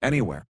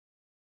anywhere.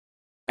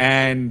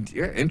 And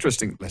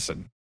interesting,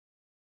 listen,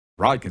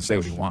 Rod can say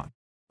what he wants.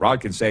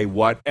 Rod can say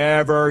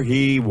whatever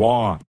he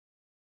wants.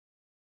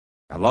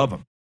 I love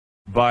him.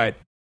 But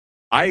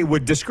I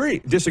would disagree.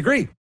 That's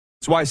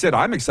why I said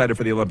I'm excited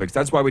for the Olympics.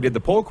 That's why we did the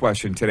poll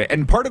question today.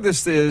 And part of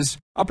this is,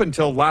 up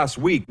until last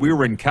week, we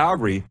were in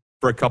Calgary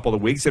for a couple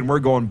of weeks, and we're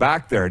going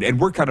back there, and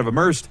we're kind of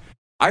immersed.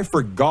 I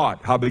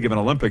forgot how big of an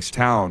Olympics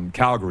town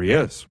Calgary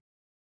is.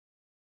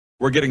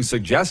 We're getting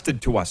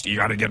suggested to us, you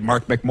got to get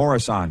Mark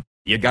McMorris on.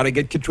 You got to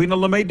get Katrina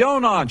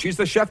LeMaidon on. She's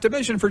the chef de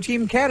mission for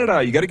Team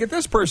Canada. You got to get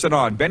this person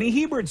on. Benny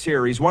Hebert's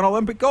here. He's won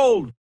Olympic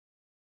gold.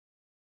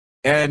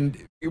 And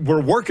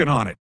we're working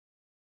on it.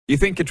 You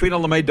think Katrina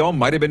LeMaidon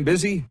might have been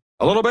busy?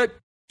 A little bit?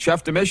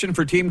 Chef de mission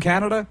for Team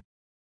Canada?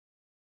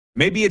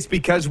 Maybe it's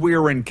because we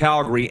were in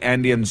Calgary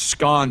and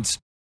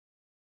ensconced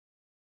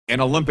in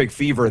Olympic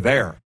fever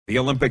there. The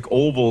Olympic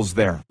Oval's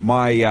there.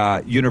 My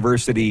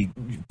university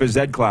phys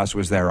ed class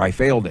was there. I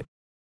failed it.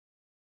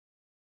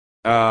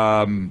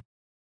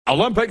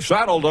 Olympic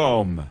Saddle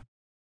Dome.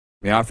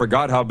 Yeah, I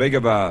forgot how big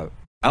of a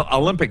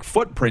Olympic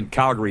footprint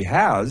Calgary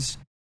has.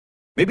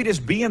 Maybe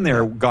just being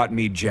there got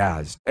me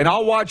jazzed. And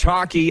I'll watch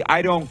hockey.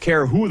 I don't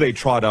care who they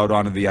trot out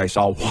onto the ice.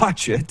 I'll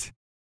watch it.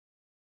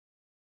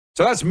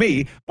 So that's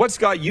me. What's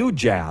got you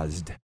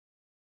jazzed?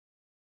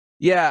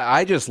 Yeah,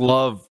 I just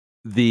love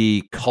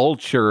the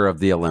culture of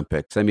the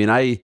Olympics. I mean,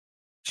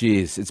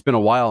 it's been a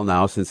while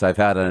now since I've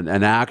had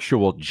an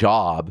actual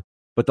job.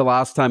 But the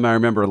last time I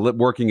remember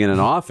working in an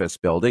office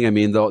building, I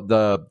mean,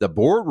 the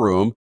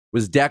boardroom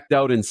was decked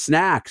out in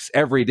snacks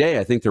every day.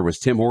 I think there was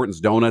Tim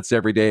Hortons donuts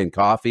every day and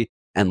coffee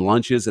and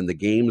lunches, and the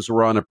games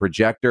were on a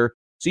projector.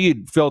 So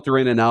you'd filter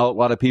in and out. A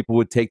lot of people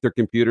would take their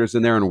computers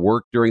in there and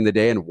work during the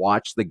day and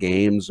watch the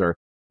games, or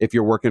if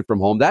you're working from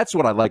home. That's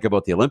what I like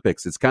about the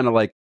Olympics. It's kind of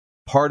like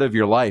part of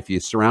your life. You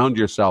surround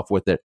yourself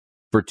with it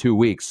for 2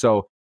 weeks.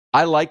 So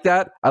I like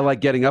that. I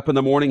like getting up in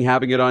the morning,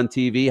 having it on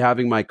TV,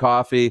 having my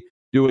coffee,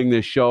 doing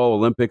this show,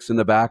 Olympics in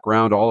the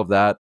background, all of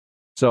that.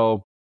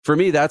 So for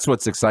me, that's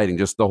what's exciting,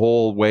 just the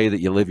whole way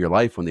that you live your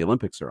life when the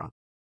Olympics are on.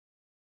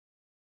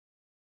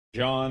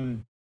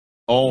 John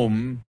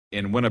Ohm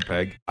in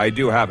Winnipeg. I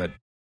do have it.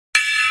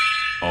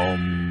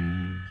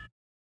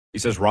 He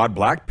says Rod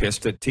Black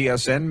pissed at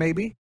TSN,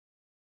 maybe?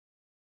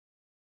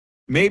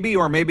 Maybe,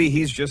 or maybe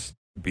he's just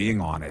being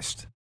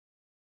honest.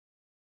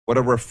 What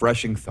a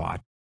refreshing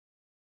thought.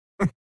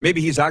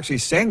 Maybe he's actually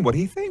saying what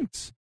he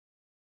thinks.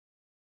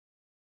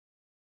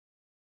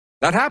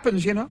 That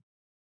happens, you know.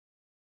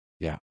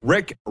 Yeah.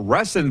 Rick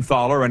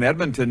Ressenthaler in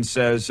Edmonton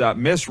says,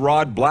 miss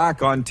Rod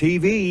Black on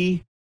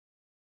TV.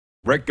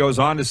 Rick goes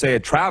on to say a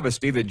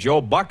travesty that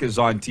Joe Buck is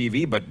on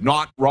TV, but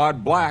not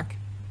Rod Black.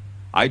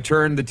 I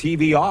turn the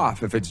TV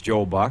off if it's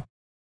Joe Buck.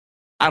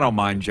 I don't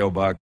mind Joe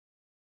Buck.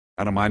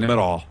 I don't mind him at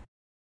all.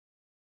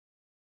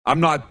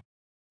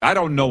 I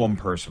don't know him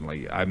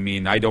personally. I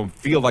mean, I don't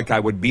feel like I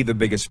would be the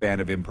biggest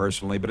fan of him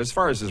personally, but as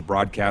far as his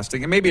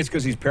broadcasting, and maybe it's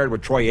because he's paired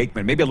with Troy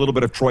Aikman, maybe a little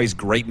bit of Troy's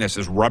greatness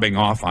is rubbing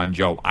off on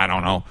Joe. I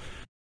don't know,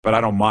 but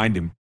I don't mind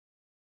him.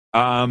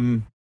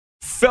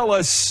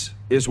 Phyllis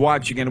is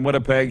watching in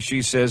Winnipeg.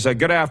 She says,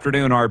 good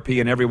afternoon,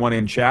 RP, and everyone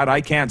in chat. I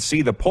can't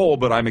see the poll,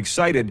 but I'm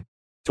excited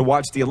to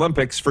watch the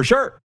Olympics for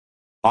sure.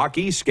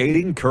 Hockey,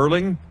 skating,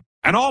 curling,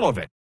 and all of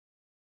it.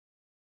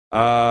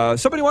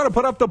 Somebody want to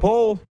put up the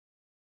poll?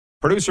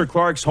 Producer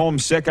Clark's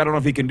homesick. I don't know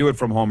if he can do it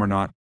from home or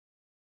not.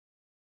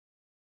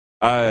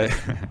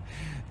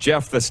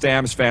 Jeff, the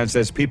Stamps fan,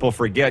 says people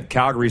forget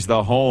Calgary's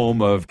the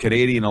home of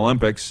Canadian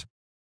Olympics.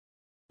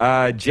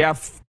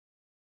 Jeff,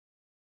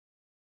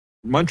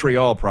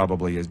 Montreal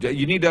probably is.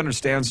 You need to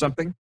understand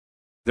something.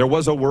 There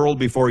was a world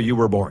before you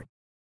were born.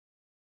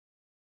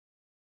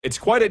 It's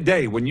quite a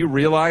day when you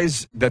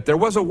realize that there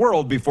was a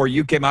world before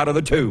you came out of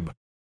the tube.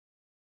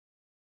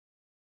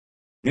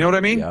 You know what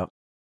I mean? Yeah.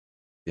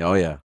 Oh,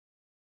 yeah.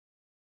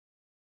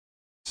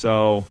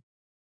 So,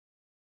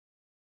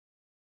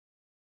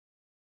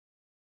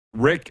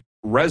 Rick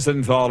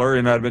Resenthaler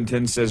in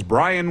Edmonton says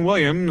Brian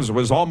Williams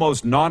was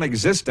almost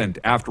non-existent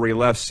after he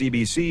left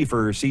CBC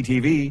for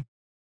CTV.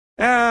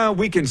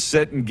 We can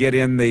sit and get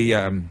in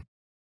the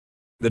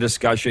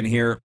discussion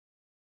here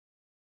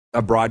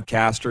of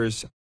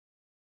broadcasters.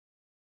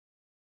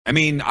 I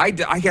mean, I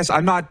guess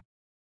I'm not.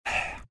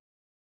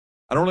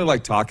 I don't really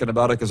like talking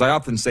about it because I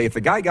often say if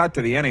the guy got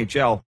to the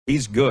NHL,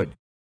 he's good.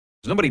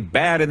 There's nobody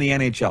bad in the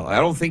NHL. I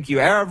don't think you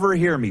ever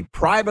hear me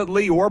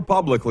privately or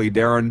publicly,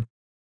 Darren,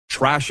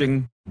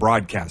 trashing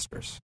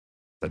broadcasters.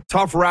 It's a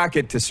tough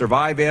racket to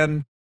survive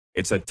in.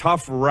 It's a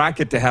tough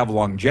racket to have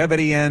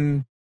longevity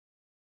in.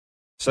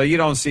 So you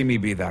don't see me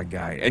be that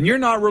guy. And you're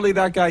not really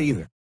that guy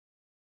either.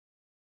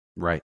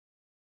 Right.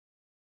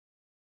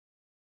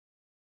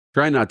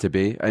 Try not to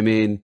be. I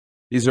mean,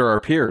 these are our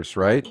peers,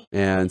 right?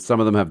 And some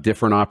of them have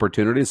different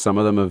opportunities. Some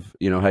of them have,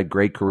 had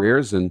great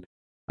careers. And,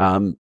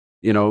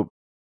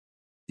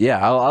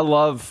 yeah, I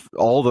love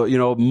all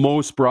the,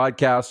 most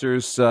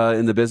broadcasters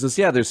in the business.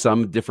 Yeah, there's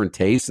some different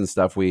tastes and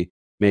stuff we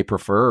may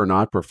prefer or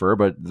not prefer,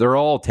 but they're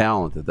all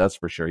talented. That's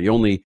for sure. You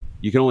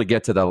can only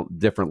get to the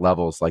different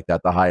levels like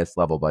that, the highest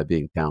level, by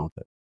being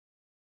talented.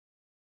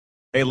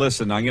 Hey,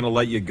 listen, I'm going to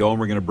let you go, and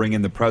we're going to bring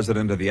in the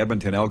president of the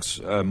Edmonton Elks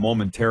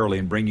momentarily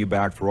and bring you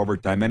back for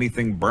overtime.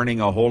 Anything burning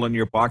a hole in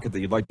your pocket that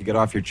you'd like to get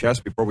off your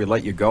chest before we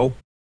let you go?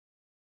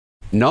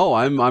 No,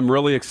 I'm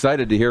really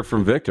excited to hear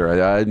from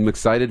Victor. I'm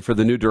excited for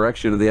the new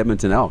direction of the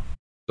Edmonton Elks.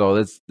 So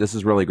this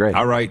is really great.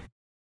 All right.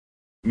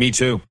 Me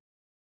too.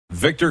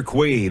 Victor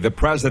Cui, the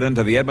president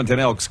of the Edmonton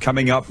Elks,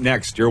 coming up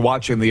next. You're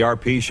watching the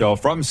RP Show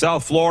from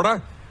South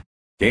Florida.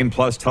 Game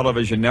Plus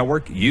Television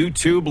Network,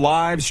 YouTube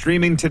Live,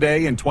 streaming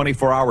today, and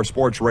 24-hour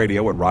sports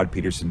radio at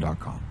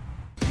rodpeterson.com.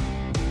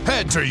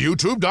 Head to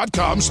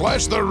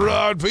youtube.com/The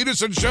Rod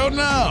Peterson Show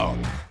now.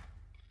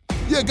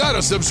 You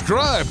gotta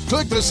subscribe.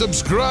 Click the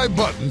subscribe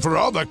button for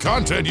all the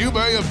content you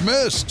may have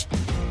missed.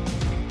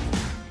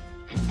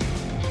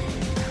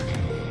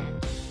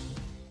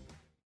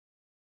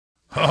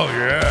 Oh,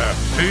 yeah,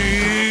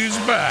 he's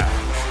back.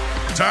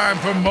 Time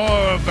for more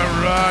of The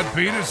Rod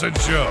Peterson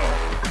Show.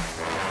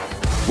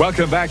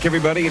 Welcome back,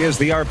 everybody. It is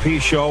the RP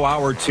Show,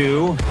 Hour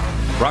 2,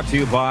 brought to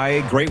you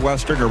by Great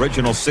Western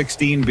Original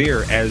 16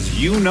 Beer.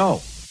 As you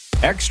know,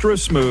 extra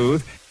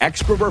smooth,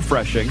 extra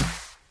refreshing.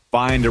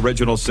 Find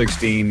Original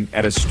 16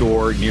 at a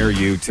store near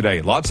you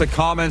today. Lots of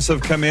comments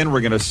have come in.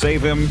 We're going to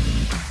save him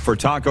for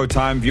Taco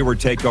Time Viewer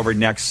Takeover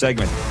next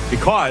segment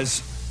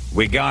because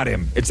we got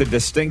him. It's a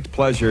distinct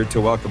pleasure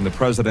to welcome the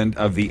president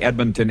of the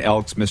Edmonton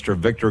Elks, Mr.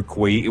 Victor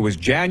Cui. It was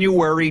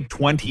January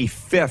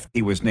 25th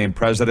he was named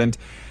president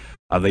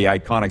of the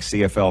iconic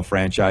CFL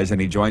franchise,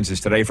 and he joins us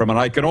today from, and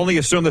I can only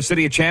assume, the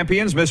City of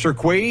Champions. Mr.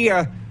 Cui,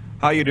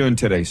 how you doing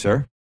today,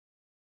 sir?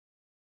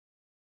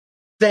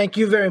 Thank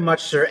you very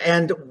much, sir.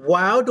 And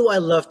wow, do I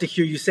love to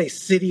hear you say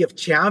City of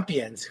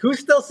Champions. Who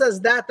still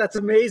says that? That's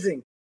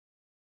amazing.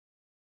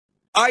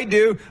 I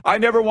do. I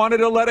never wanted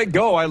to let it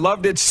go. I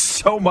loved it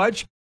so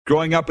much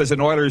growing up as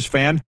an Oilers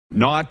fan,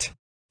 not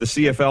the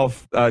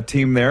CFL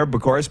team there, of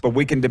course, but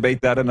we can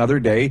debate that another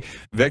day.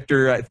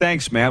 Victor,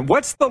 thanks, man.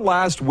 What's the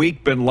last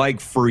week been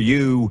like for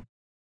you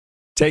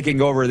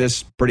taking over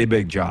this pretty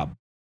big job?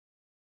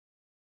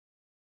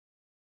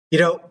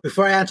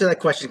 Before I answer that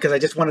question, because I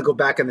just want to go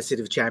back on the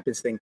City of Champions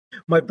thing,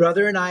 my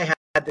brother and I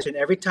had this, and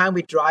every time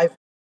we drive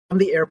from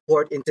the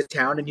airport into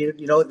town, and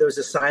there was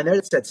a sign there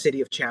that said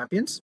City of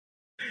Champions.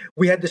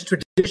 We had this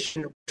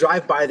tradition,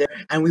 drive by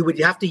there, and we would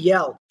have to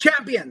yell,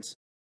 Champions!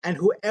 And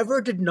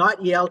whoever did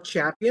not yell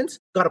champions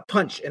got a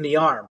punch in the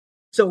arm.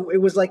 So it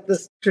was like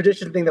this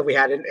tradition thing that we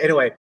had. And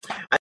anyway,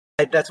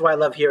 that's why I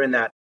love hearing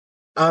that.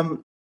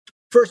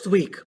 First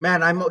week,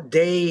 man, I'm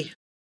day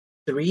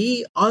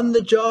 3 on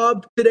the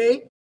job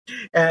today.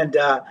 And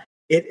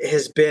it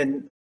has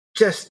been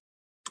just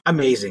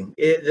amazing.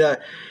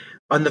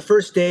 On the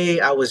first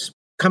day, I was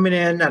coming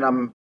in and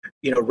I'm,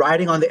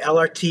 riding on the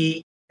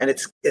LRT, and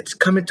it's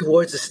coming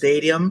towards the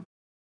stadium.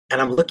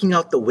 And I'm looking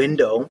out the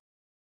window,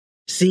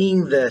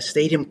 seeing the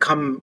stadium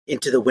come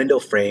into the window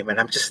frame, and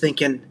I'm just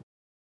thinking,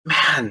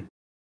 man,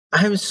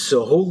 I'm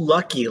so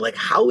lucky. Like,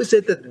 how is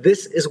it that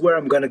this is where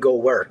I'm going to go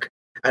work?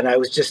 And I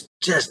was just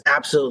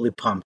absolutely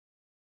pumped.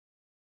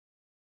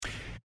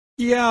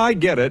 Yeah, I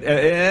get it.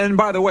 And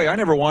by the way, I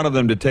never wanted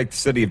them to take the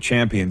City of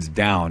Champions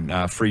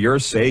down. For your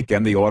sake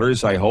and the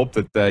Oilers, I hope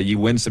that you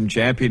win some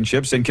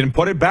championships and can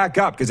put it back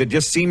up, because it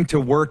just seemed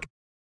to work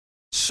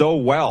so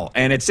well.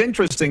 And it's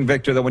interesting,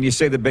 Victor, that when you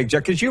say the big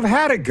job, because you've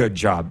had a good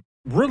job.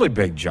 Really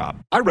big job.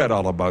 I read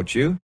all about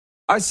you.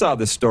 I saw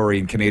the story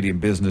in Canadian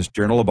Business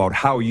Journal about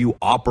how you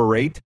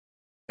operate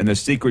and the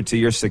secret to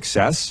your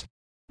success.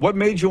 What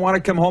made you want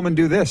to come home and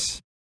do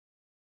this?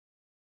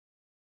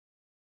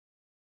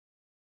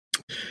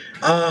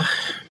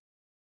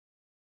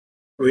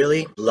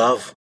 Really,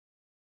 love.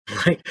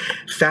 Like,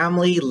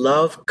 family,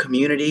 love,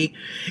 community.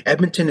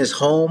 Edmonton is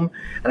home,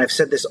 and I've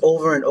said this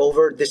over and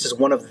over. This is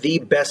one of the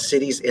best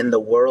cities in the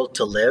world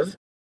to live.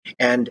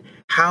 And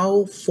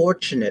how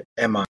fortunate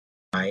am I?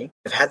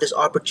 I've had this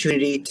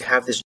opportunity to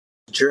have this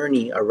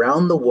journey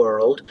around the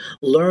world,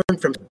 learn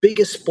from the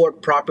biggest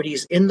sport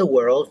properties in the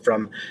world,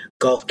 from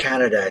Golf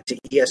Canada to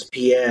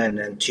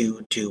ESPN and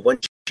to One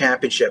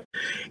Championship,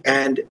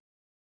 and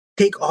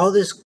take all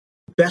this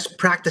best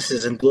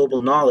practices and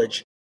global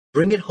knowledge,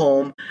 bring it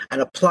home,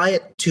 and apply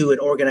it to an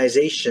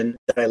organization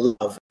that I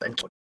love.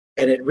 And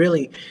And it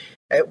really,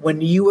 if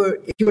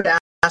you were to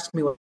ask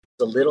me when I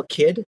was a little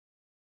kid,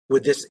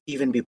 would this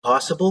even be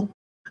possible?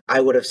 I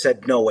would have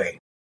said no way.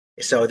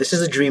 So this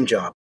is a dream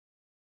job.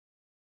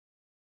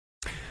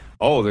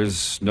 Oh,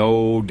 there's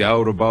no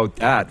doubt about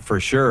that for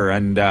sure.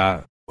 And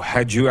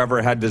had you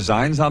ever had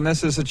designs on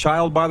this as a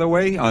child, by the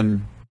way,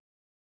 on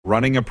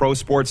running a pro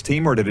sports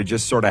team, or did it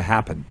just sort of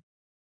happen?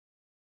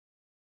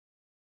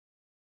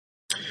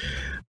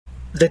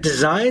 The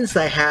designs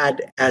I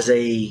had as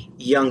a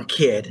young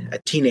kid, a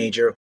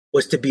teenager,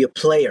 was to be a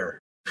player.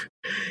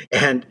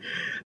 And,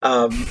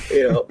 got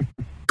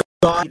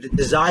the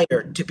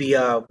desire to be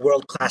a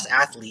world-class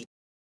athlete.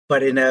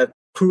 But in a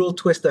cruel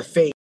twist of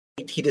fate,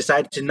 he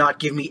decided to not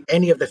give me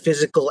any of the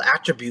physical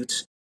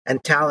attributes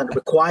and talent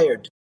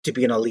required to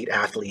be an elite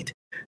athlete.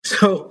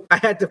 So I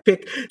had to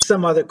pick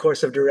some other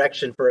course of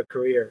direction for a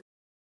career.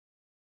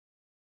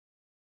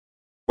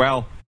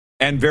 Well,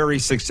 and very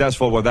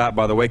successful with that,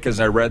 by the way, because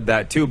I read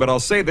that too. But I'll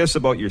say this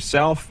about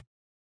yourself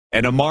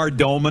and Amar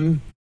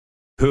Doman,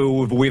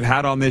 who we've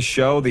had on this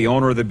show, the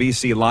owner of the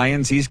BC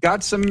Lions. He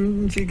got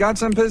some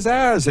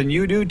pizzazz, and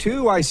you do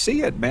too. I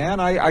see it, man.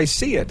 I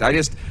see it.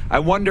 I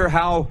wonder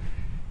how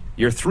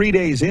you're 3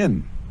 days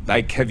in.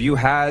 Like, have you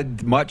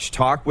had much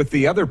talk with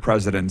the other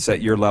presidents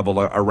at your level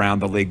around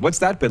the league? What's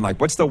that been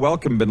like? What's the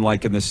welcome been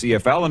like in the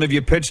CFL? And have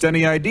you pitched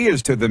any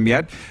ideas to them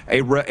yet?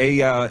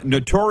 A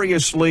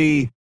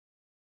notoriously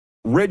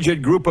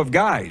rigid group of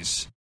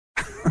guys,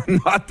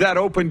 not that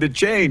open to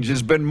change,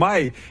 has been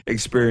my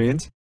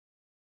experience.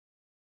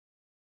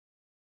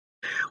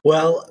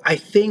 Well, I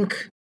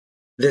think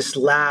this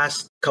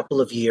last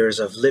couple of years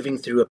of living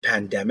through a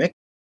pandemic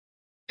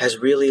has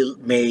really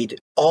made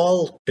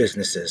all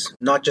businesses,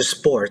 not just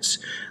sports,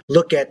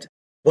 look at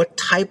what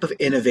type of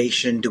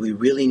innovation do we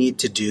really need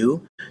to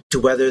do to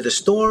weather the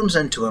storms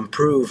and to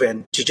improve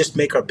and to just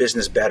make our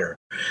business better.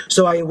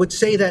 So I would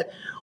say that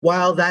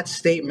while that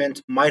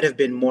statement might have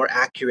been more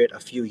accurate a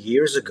few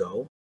years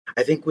ago,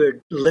 I think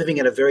we're living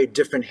in a very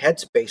different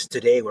headspace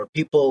today where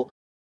people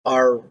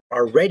are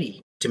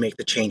ready to make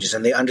the changes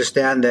and they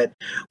understand that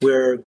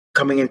we're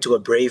coming into a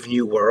brave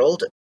new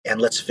world and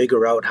let's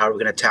figure out how we're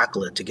going to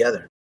tackle it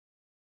together.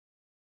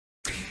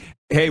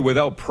 Hey,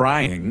 without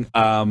prying,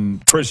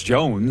 Chris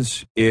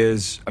Jones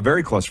is a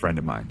very close friend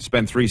of mine.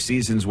 Spent 3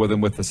 seasons with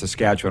him with the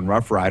Saskatchewan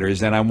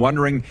Roughriders. And I'm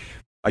wondering,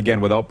 again,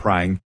 without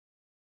prying,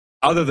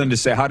 other than to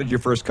say, how did your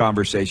first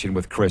conversation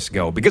with Chris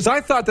go? Because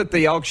I thought that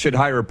the Elks should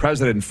hire a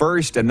president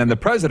first, and then the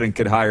president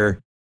could hire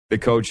the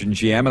coach and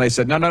GM. And they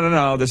said,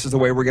 no, this is the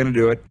way we're going to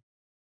do it.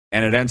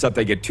 And it ends up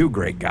they get 2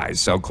 great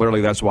guys. So clearly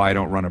that's why I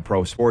don't run a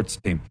pro sports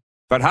team.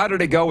 But how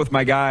did it go with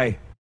my guy,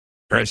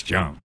 Chris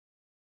Jones?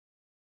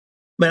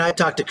 Man, I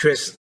talk to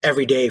Chris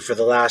every day for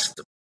the last,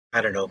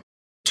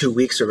 2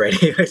 weeks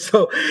already.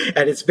 So,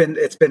 and it's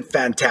been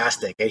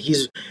fantastic. And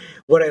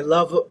what I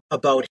love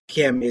about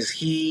him is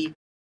he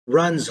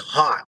runs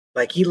hot.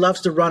 Like, he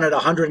loves to run at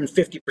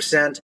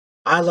 150%.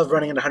 I love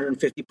running at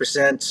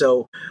 150%.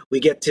 So we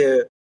get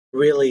to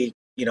really,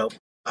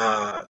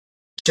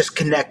 just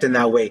connect in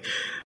that way.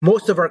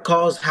 Most of our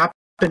calls happen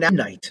at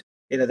night.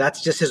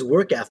 That's just his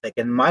work ethic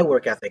and my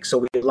work ethic. So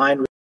we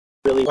align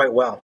really quite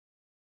well.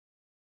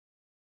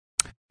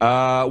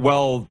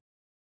 Well,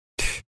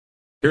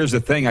 here's the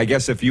thing. I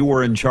guess if you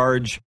were in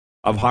charge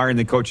of hiring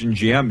the coach and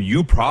GM,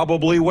 you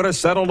probably would have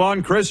settled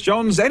on Chris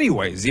Jones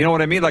anyways. You know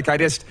what I mean? Like, I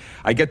get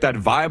that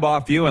vibe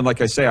off you. And like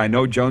I say, I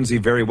know Jonesy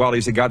very well.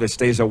 He's a guy that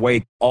stays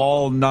awake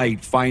all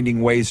night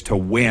finding ways to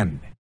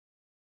win.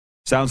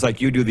 Sounds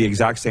like you do the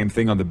exact same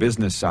thing on the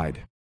business side.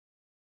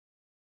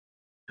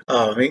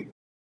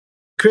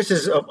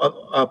 Chris's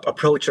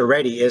approach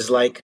already is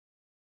like,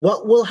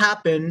 what will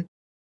happen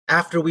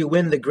after we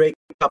win the Grey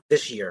Cup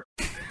this year?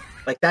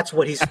 Like, that's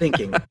what he's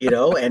thinking,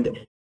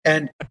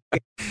 and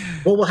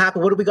what will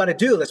happen? What do we got to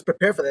do? Let's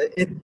prepare for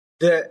that.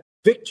 The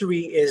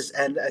victory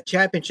and a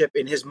championship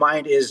in his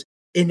mind is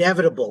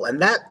inevitable.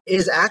 And that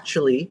is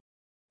actually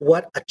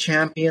what a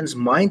champion's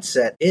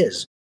mindset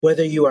is.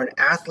 Whether you are an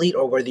athlete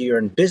or whether you're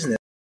in business,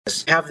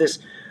 have this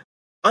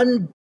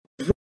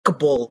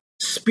unbreakable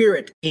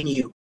spirit in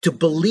you to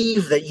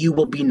believe that you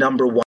will be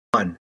number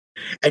one.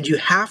 And you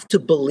have to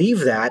believe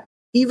that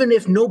even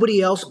if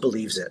nobody else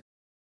believes it.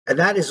 And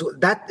that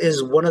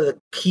is one of the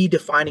key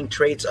defining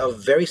traits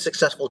of very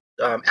successful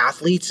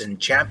athletes and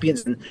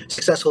champions and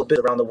successful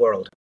business around the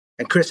world.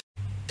 And Chris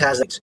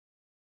has it.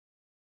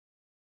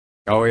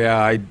 Oh,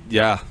 yeah.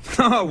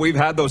 We've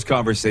had those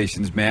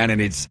conversations, man, and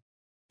it's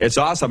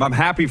awesome. I'm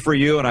happy for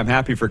you, and I'm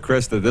happy for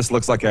Chris that this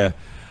looks like a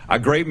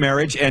great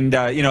marriage. And,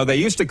 they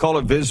used to call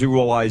it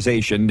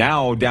visualization.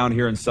 Now, down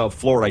here in South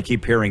Florida, I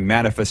keep hearing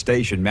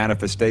manifestation.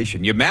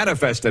 You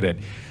manifested it.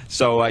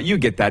 So you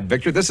get that,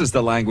 Victor. This is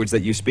the language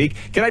that you speak.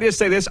 Can I just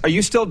say this? Are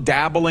you still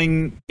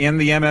dabbling in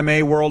the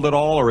MMA world at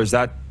all, or is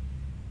that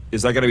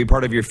going to be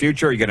part of your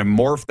future? Are you going to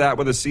morph that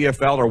with a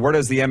CFL, or where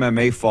does the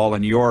MMA fall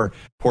in your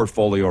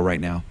portfolio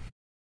right now?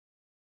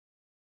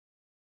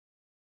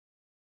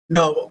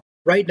 No,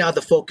 right now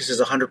the focus is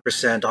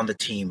 100% on the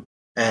team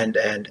and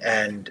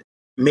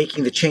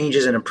making the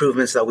changes and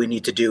improvements that we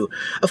need to do.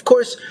 Of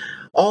course,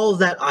 all of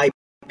that IP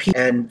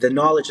and the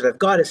knowledge that I've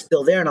got is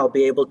still there, and I'll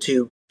be able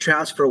to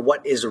transfer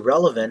what is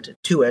relevant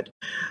to it.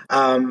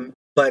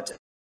 But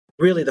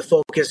really the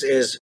focus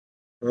is,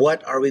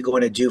 what are we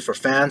going to do for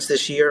fans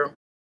this year?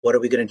 What are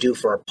we going to do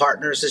for our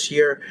partners this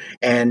year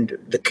and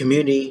the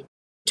community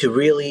to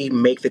really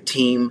make the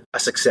team a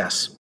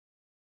success?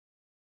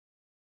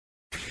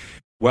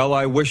 Well,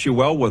 I wish you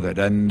well with it,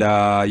 and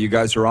you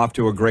guys are off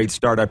to a great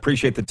start. I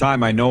appreciate the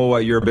time. I know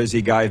you're a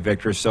busy guy,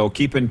 Victor, so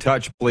keep in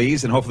touch,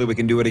 please, and hopefully we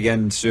can do it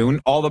again soon.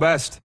 All the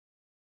best.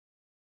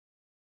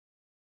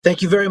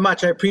 Thank you very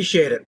much. I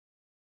appreciate it.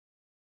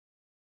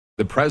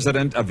 The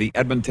president of the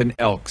Edmonton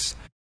Elks,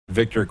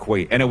 Victor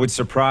Cui. And it would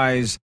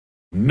surprise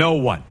no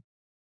one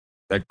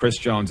that Chris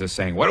Jones is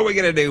saying, what are we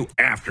going to do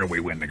after we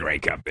win the Grey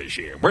Cup this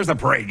year? Where's the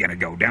parade going to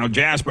go? Down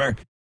Jasper?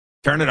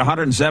 Turn it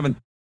 107?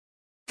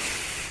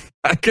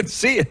 I can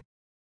see it.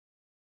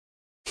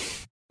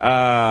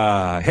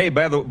 Hey,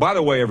 by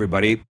the way,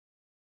 everybody,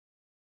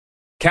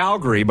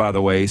 Calgary, by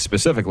the way,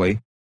 specifically,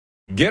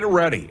 get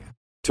ready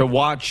to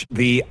watch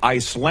the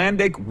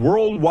Icelandic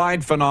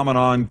worldwide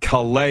phenomenon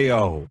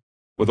Kaleo,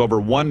 with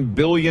over 1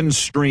 billion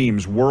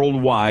streams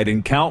worldwide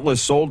and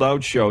countless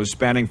sold-out shows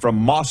spanning from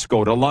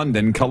Moscow to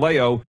London.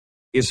 Kaleo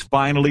is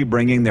finally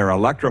bringing their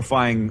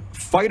electrifying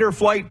fighter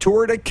flight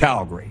tour to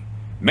Calgary,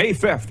 May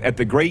 5th at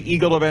the Grey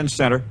Eagle Event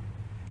Center.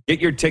 Get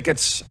your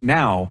tickets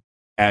now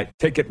at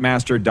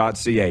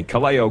Ticketmaster.ca.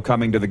 Kaleo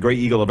coming to the Grey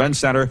Eagle Event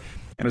Center.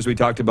 And as we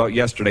talked about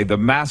yesterday, the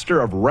master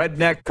of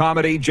redneck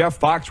comedy, Jeff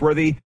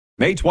Foxworthy,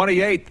 May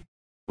 28th.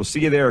 We'll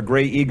see you there at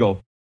Grey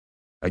Eagle.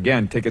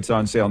 Again, tickets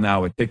on sale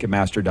now at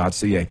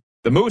Ticketmaster.ca.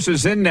 The Moose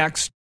is in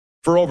next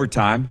for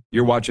overtime.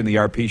 You're watching the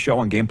RP Show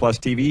on Game Plus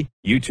TV,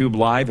 YouTube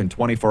Live, and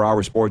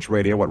 24-hour sports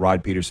radio at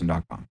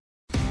rodpeterson.com.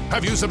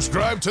 Have you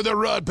subscribed to the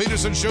Rod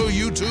Peterson Show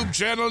YouTube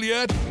channel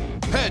yet?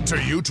 Head to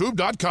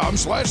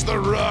youtube.com/The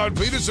Rod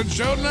Peterson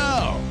Show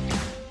now.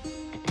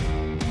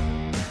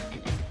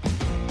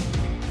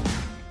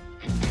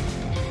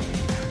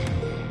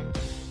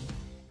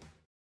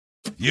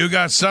 You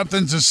got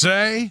something to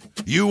say?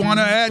 You want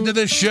to add to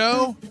the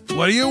show?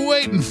 What are you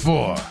waiting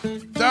for?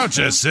 Don't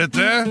just sit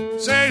there.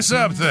 Say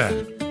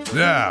something.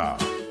 Now,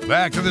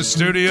 back to the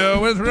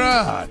studio with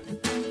Rod.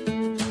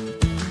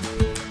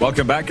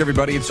 Welcome back,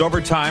 everybody. It's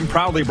Overtime,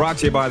 proudly brought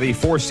to you by the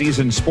Four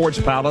Seasons Sports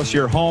Palace,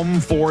 your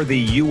home for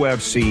the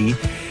UFC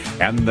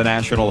and the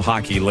National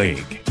Hockey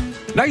League.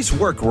 Nice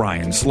work,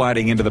 Ryan,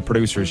 sliding into the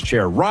producer's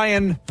chair.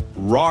 Ryan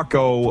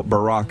Rocco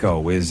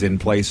Baracco is in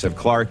place of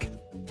Clark,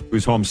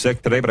 who's home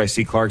sick today, but I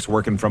see Clark's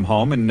working from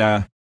home,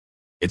 and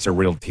it's a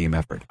real team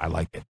effort. I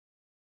like it.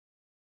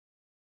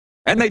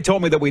 And they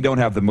told me that we don't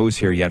have the Moose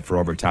here yet for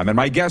overtime, and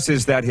my guess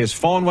is that his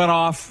phone went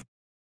off,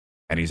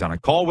 and he's on a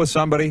call with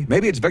somebody.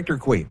 Maybe it's Victor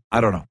Cui.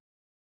 I don't know.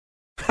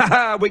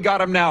 We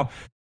got him now.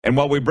 And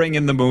while we bring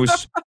in the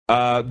Moose,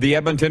 the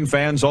Edmonton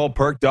fans all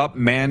perked up.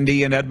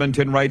 Mandy in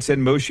Edmonton writes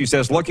in Moose. She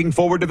says, looking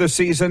forward to the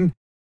season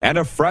and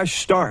a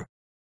fresh start.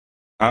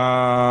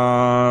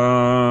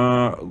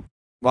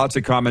 Lots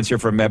of comments here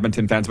from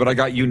Edmonton fans, but I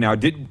got you now.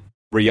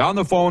 Were you on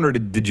the phone, or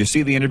did you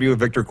see the interview with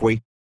Victor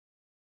Cui?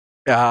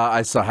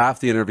 I saw half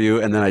the interview,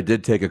 and then I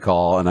did take a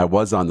call, and I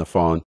was on the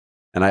phone,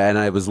 and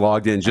I was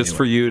logged in just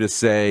for you to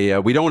say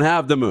we don't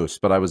have the Moose,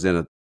 but I was in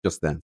it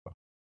just then.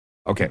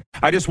 Okay.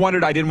 I just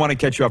wondered, I didn't want to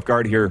catch you off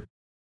guard here.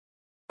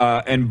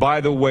 And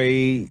by the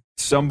way,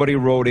 somebody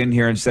wrote in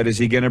here and said, is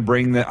he going to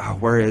bring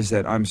where is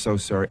it? I'm so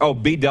sorry. Oh,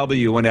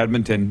 BW in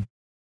Edmonton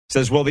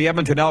says, will the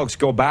Edmonton Elks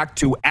go back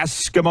to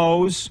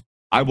Eskimos?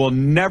 I will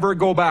never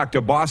go back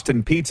to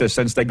Boston Pizza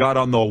since they got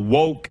on the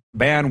woke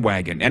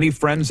bandwagon. Any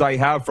friends I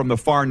have from the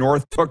far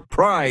north took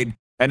pride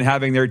in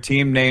having their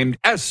team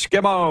named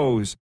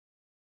Eskimos.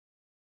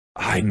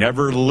 I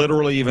never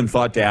literally even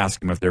thought to ask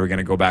them if they were going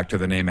to go back to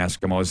the name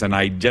Eskimos, and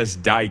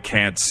I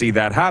can't see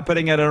that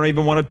happening, and I don't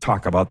even want to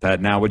talk about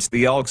that now. It's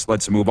the Elks.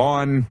 Let's move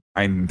on.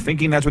 I'm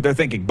thinking that's what they're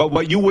thinking. But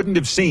what you wouldn't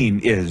have seen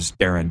is,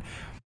 Darren,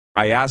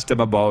 I asked him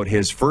about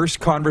his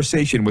first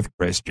conversation with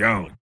Chris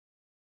Jones,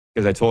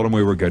 because I told him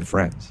we were good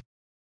friends.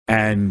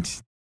 And,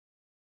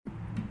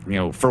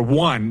 for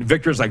one,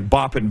 Victor's like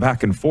bopping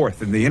back and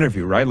forth in the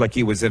interview, right? Like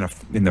he was in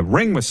the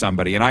ring with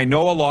somebody. And I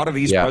know a lot of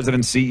these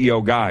president,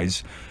 CEO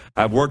guys.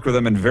 I've worked with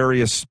them in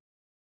various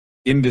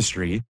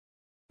industry.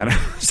 And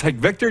I was like,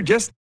 Victor,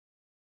 just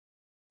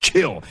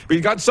chill. But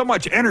you got so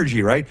much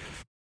energy, right?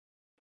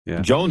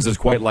 Yeah. Jones is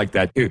quite like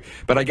that, too.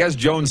 But I guess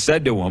Jones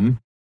said to him,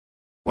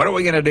 what are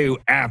we going to do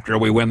after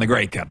we win the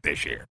Grey Cup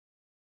this year?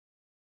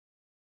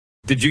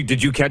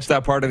 Did you catch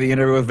that part of the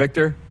interview with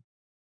Victor?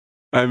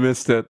 I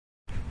missed it.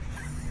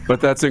 But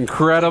that's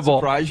incredible.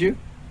 Surprise you?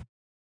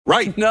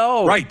 Right.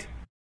 No. Right.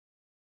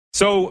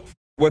 So,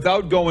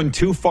 without going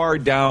too far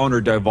down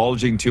or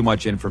divulging too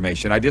much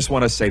information, I just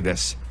want to say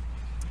this.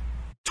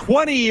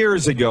 20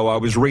 years ago, I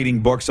was reading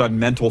books on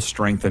mental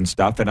strength and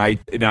stuff, and I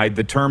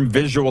the term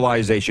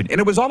visualization, and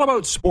it was all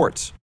about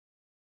sports.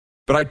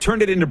 But I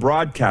turned it into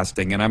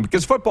broadcasting, and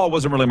because football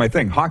wasn't really my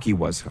thing. Hockey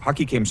was.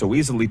 Hockey came so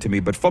easily to me,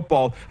 but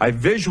football, I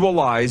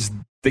visualized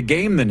the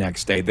game the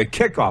next day, the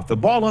kickoff, the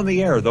ball in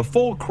the air, the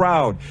full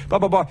crowd, blah,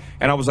 blah, blah.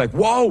 And I was like,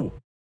 whoa.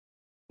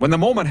 When the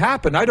moment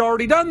happened, I'd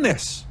already done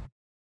this.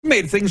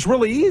 Made things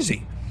really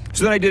easy.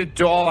 So then I did it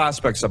to all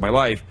aspects of my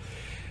life.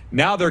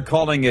 Now they're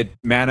calling it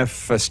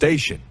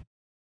manifestation.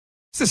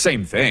 It's the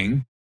same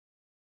thing.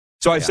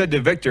 So I said to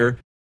Victor,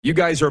 you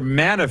guys are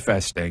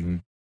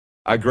manifesting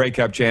a Grey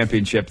Cup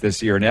championship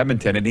this year in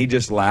Edmonton. And he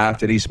just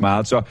laughed and he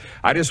smiled. So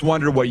I just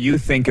wonder what you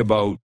think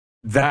about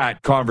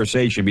that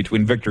conversation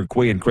between Victor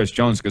Cui and Chris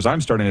Jones, because I'm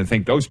starting to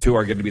think those two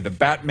are going to be the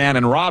Batman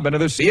and Robin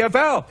of the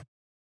CFL.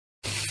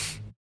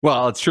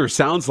 Well, it sure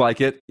sounds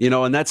like it,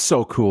 and that's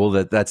so cool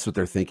that that's what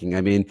they're thinking.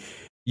 I mean,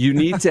 you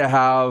need to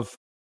have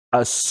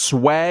a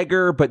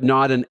swagger, but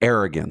not an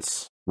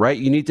arrogance, right?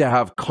 You need to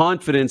have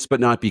confidence,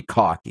 but not be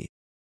cocky.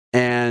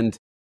 And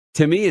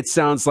to me, it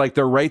sounds like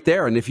they're right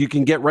there. And if you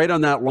can get right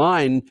on that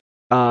line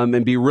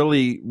and be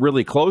really,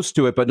 really close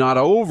to it, but not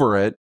over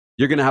it,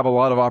 you're going to have a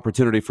lot of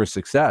opportunity for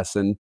success.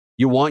 And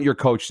you want your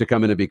coach to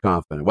come in and be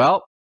confident.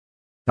 Well,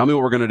 tell me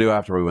what we're going to do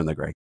after we win the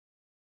Grey.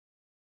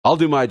 I'll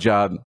do my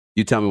job.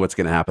 You tell me what's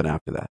going to happen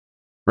after that,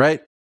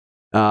 right?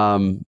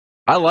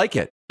 I like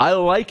it. I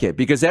like it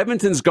because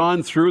Edmonton's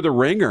gone through the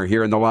ringer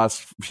here in the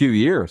last few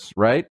years,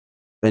 right?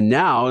 And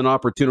now an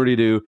opportunity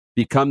to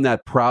become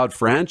that proud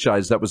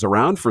franchise that was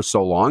around for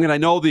so long. And I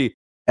know the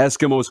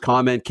Eskimos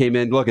comment came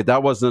in. Look,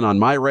 that wasn't on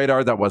my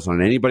radar. That wasn't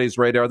on anybody's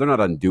radar. They're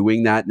not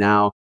undoing that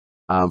now.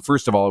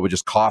 First of all, it would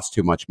just cost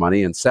too much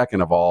money. And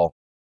second of all,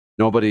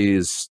 they're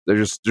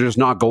just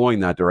not going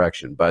that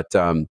direction. But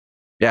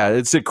yeah,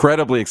 it's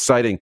incredibly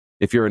exciting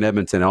if you're an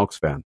Edmonton Elks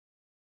fan.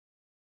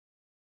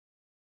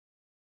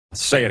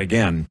 Say it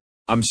again.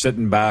 I'm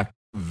sitting back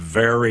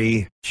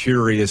very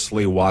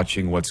curiously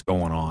watching what's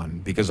going on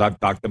because I've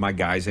talked to my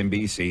guys in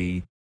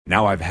BC.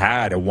 Now I've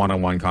had a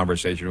one-on-one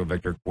conversation with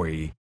Victor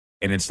Cui,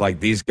 and it's like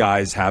these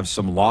guys have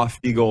some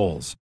lofty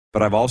goals.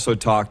 But I've also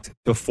talked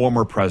to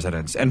former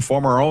presidents and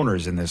former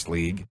owners in this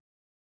league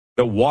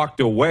that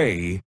walked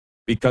away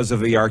because of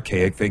the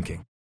archaic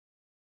thinking.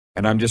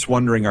 And I'm just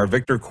wondering, are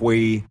Victor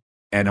Cui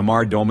and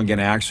Amar Doman going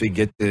to actually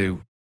get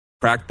to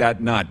crack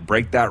that nut,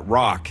 break that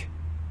rock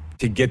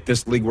to get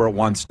this league where it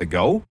wants to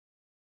go?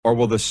 Or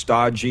will the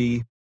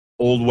stodgy,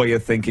 old way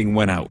of thinking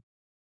win out?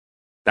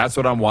 That's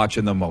what I'm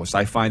watching the most.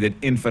 I find it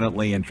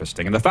infinitely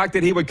interesting. And the fact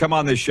that he would come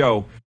on this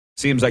show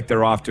seems like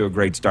they're off to a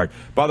great start.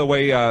 By the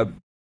way,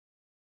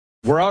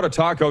 we're out of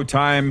Taco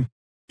Time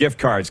gift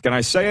cards. Can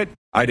I say it?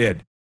 I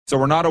did. So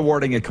we're not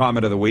awarding a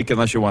comment of the week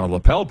unless you want a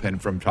lapel pin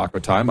from Taco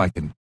Time. I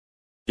can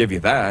give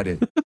you that. Is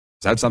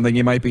that something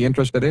you might be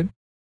interested in?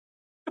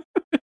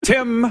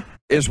 Tim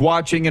is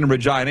watching in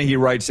Regina. He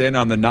writes in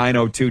on the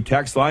 902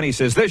 text line. He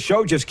says, this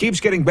show just keeps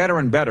getting better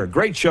and better.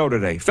 Great show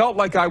today. Felt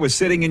like I was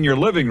sitting in your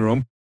living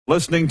room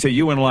listening to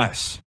you and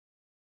Les.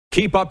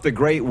 Keep up the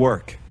great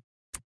work.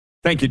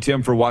 Thank you,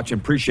 Tim, for watching.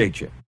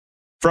 Appreciate you.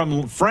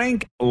 From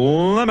Frank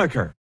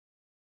Limecker,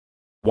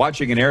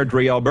 watching in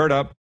Airdrie,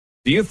 Alberta.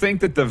 Do you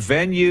think that the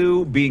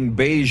venue being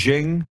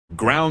Beijing,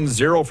 ground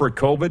zero for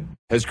COVID,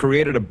 has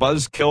created a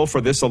buzzkill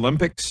for this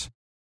Olympics?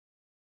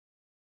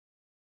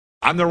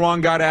 I'm the wrong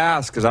guy to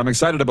ask because I'm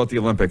excited about the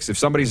Olympics. If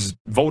somebody's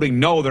voting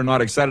no, they're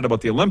not excited about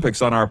the Olympics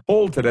on our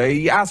poll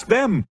today, ask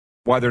them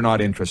why they're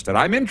not interested.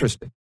 I'm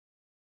interested.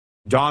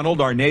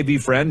 Donald, our Navy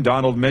friend,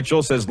 Donald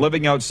Mitchell, says,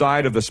 living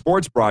outside of the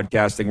sports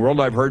broadcasting world,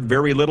 I've heard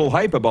very little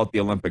hype about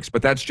the Olympics,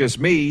 but that's just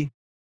me.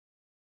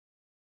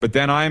 But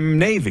then I'm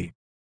Navy.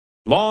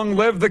 Long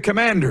live the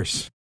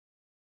commanders.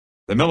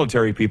 The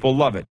military people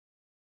love it.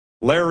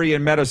 Larry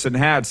in Medicine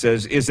Hat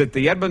says, is it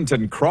the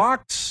Edmonton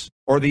Crocs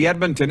or the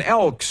Edmonton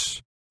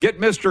Elks? Get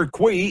Mr.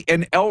 Cui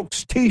an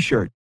Elks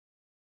t-shirt.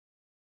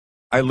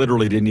 I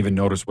literally didn't even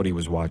notice what he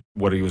was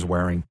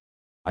wearing.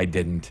 I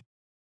didn't.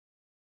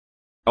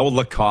 Oh,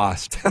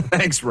 Lacoste.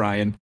 Thanks,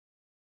 Ryan.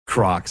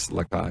 Crocs,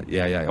 Lacoste.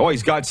 Yeah. Oh,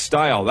 he's got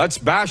style. Let's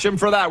bash him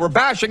for that. We're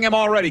bashing him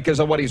already because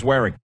of what he's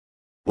wearing.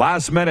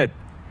 Last minute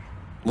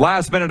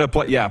to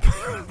play. Yeah.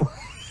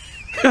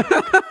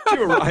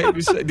 Ryan,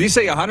 did you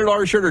say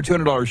 $100 shirt or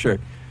 $200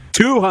 shirt?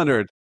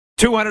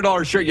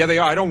 $200 shirt. Yeah, they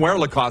are. I don't wear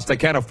Lacoste. I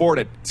can't afford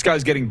it. This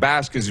guy's getting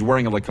bashed because he's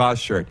wearing a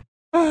Lacoste shirt.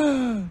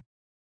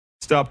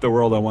 Stop the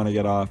world. I want to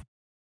get off.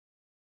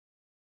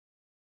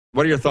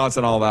 What are your thoughts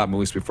on all that,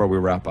 Moose, before we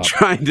wrap up?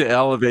 Trying to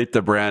elevate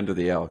the brand of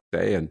the Elks,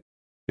 and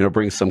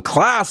bring some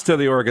class to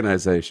the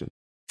organization.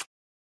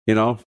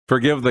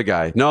 Forgive the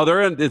guy. No,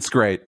 it's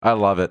great. I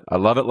love it. I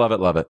love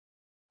it.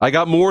 I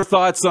got more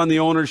thoughts on the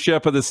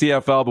ownership of the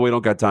CFL, but we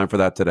don't got time for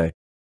that today.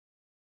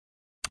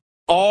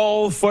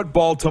 All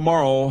football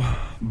tomorrow,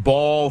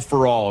 ball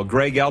for all.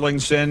 Greg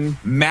Ellingson,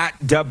 Matt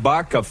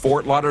DeBuck of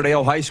Fort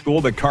Lauderdale High School,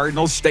 the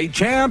Cardinals state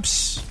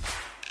champs.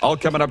 All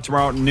coming up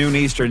tomorrow at noon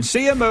Eastern.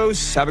 See you,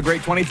 Moose. Have a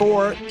great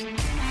 24.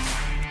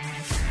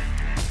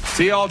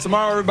 See you all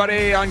tomorrow,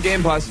 everybody, on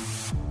Game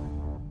Plus.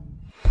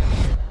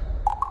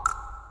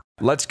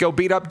 Let's go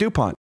beat up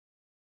DuPont.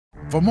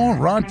 For more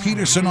Rod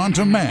Peterson on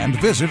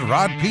demand, visit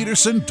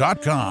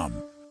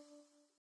rodpeterson.com.